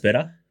 there. That's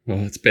better. Well,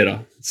 it's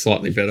better. It's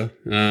slightly better.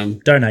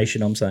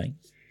 Donation, I'm saying.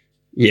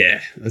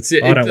 Yeah, that's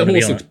it. I don't the want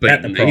to horse be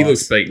looks on beaten. He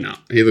looks beaten up.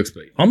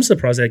 I'm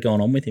surprised they'd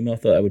gone on with him. I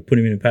thought they would put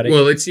him in a paddock.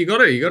 Well, you got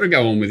to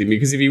go on with him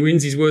because if he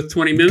wins, he's worth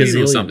 $20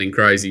 million or something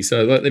crazy.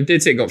 So like, they've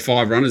dead set got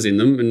 5 runners in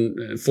them,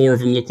 and 4 of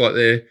them look like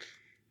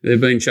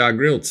they've been char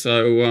grilled.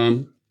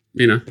 So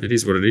it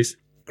is what it is.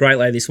 Great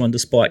lay this one,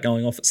 despite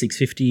going off at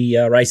 650.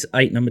 Race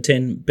 8, number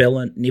 10,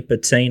 Bella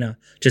Nipotina.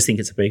 Just think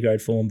it's a B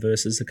grade form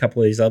versus a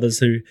couple of these others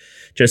who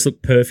just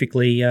look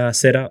perfectly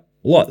set up.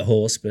 Like the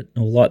horse, but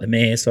the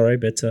mare, sorry,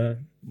 but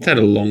It's had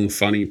a long,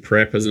 funny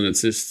prep, hasn't it?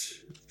 It's just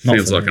Not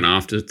feels for like me. an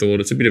afterthought.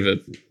 It's a bit of a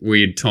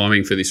weird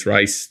timing for this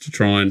race to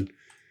try and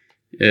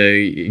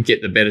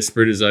get the better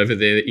sprinters over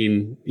there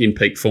in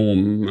peak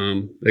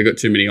form. They've got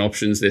too many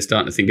options. They're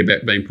starting to think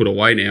about being put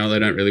away now. They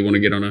don't really want to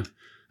get on a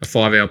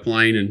 5-hour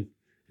plane and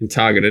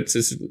target it. It's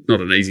just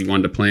not an easy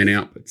one to plan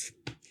out. But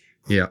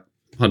yeah,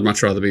 I'd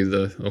much rather be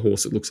a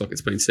horse that looks like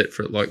it's been set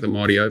for it, like the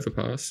Mighty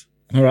Overpass.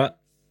 All right.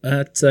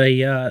 That's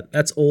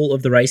all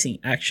of the racing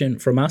action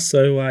from us.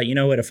 So you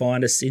know where to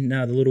find us in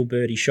the Little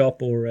Birdie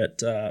shop or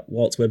at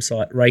Walt's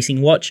website,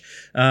 Racing Watch.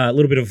 A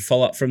little bit of a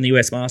follow-up from the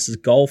US Masters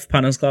Golf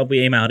Punters Club. We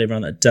emailed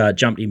everyone that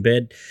jumped in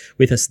bed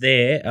with us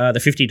there. The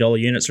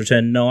 $50 units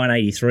returned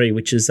 $9.83,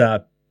 which is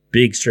a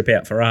big strip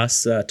out for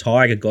us.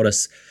 Tiger got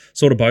us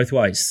sort of both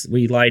ways.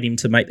 We laid him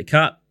to make the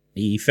cut.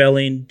 He fell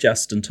in.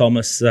 Justin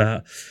Thomas,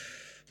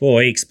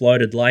 he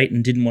exploded late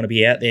and didn't want to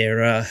be out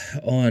there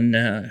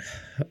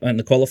on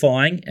the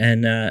qualifying,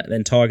 and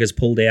then Tigers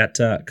pulled out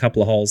a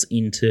couple of holes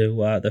into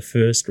the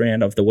first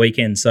round of the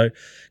weekend. So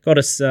got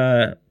us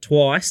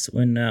twice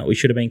when we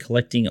should have been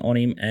collecting on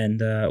him,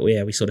 and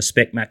we sort of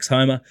spec Max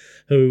Homer,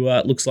 who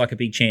looks like a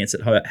big chance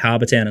at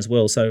Harbour Town as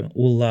well. So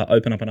we'll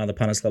open up another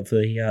punters club for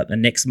the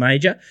next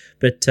major.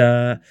 But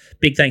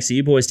big thanks to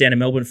you boys down in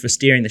Melbourne for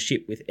steering the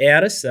ship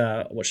without us.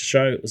 I watched the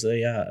show; it was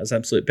an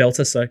absolute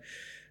belter. So.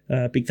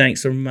 Big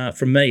thanks from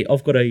me.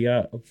 I've got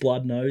a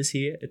blood nose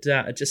here. It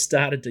just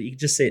started to. You can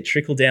just see it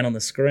trickle down on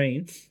the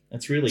screen.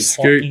 It's really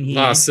hot in here.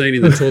 Last seen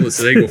in the toilets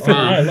at Eagle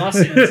Farm. Last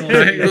scene.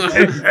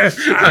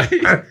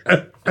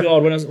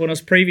 God, when I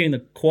was previewing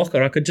the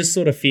Quokka, I could just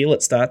sort of feel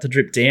it start to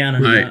drip down,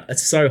 and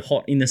it's so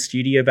hot in the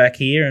studio back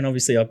here. And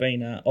obviously, I've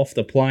been off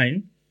the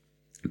plane,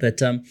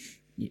 but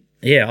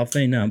I've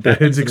been back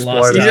for the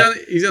last.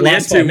 He's only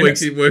had 2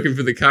 weeks working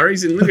for the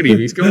Curries, and look at him,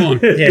 he's gone.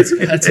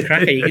 It's a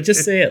cracker. You can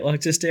just see it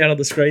like just out of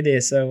the screen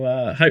there.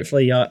 So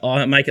hopefully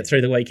I make it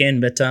through the weekend,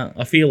 but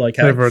I feel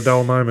okay. Never a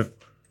dull moment.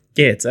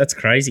 Yeah, that's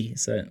crazy.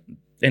 So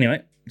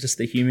anyway, just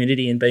the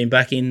humidity and being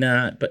back in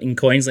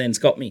Queensland's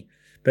got me.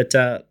 But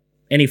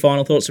any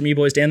final thoughts from you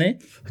boys down there?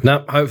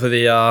 No,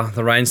 hopefully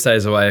the rain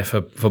stays away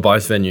for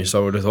both venues.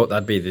 So I would have thought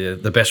that'd be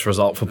the best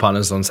result for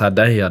punters on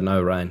Saturday. He had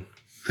no rain.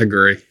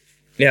 Agree.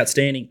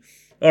 Outstanding.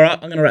 All right,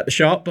 I'm going to wrap the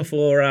show up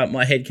before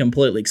my head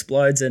completely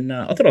explodes. And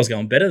I thought I was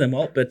going better than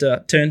Walt,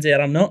 but turns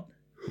out I'm not.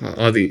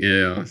 I think,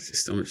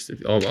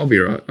 I'll be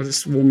right. I'm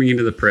just warming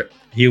into the prep.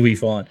 You'll be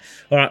fine.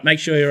 All right, make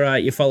sure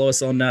you follow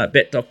us on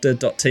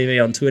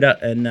betdoctor.tv on Twitter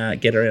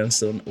and get around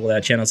on all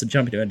our channels and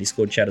jump into our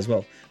Discord chat as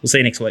well. We'll see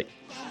you next week.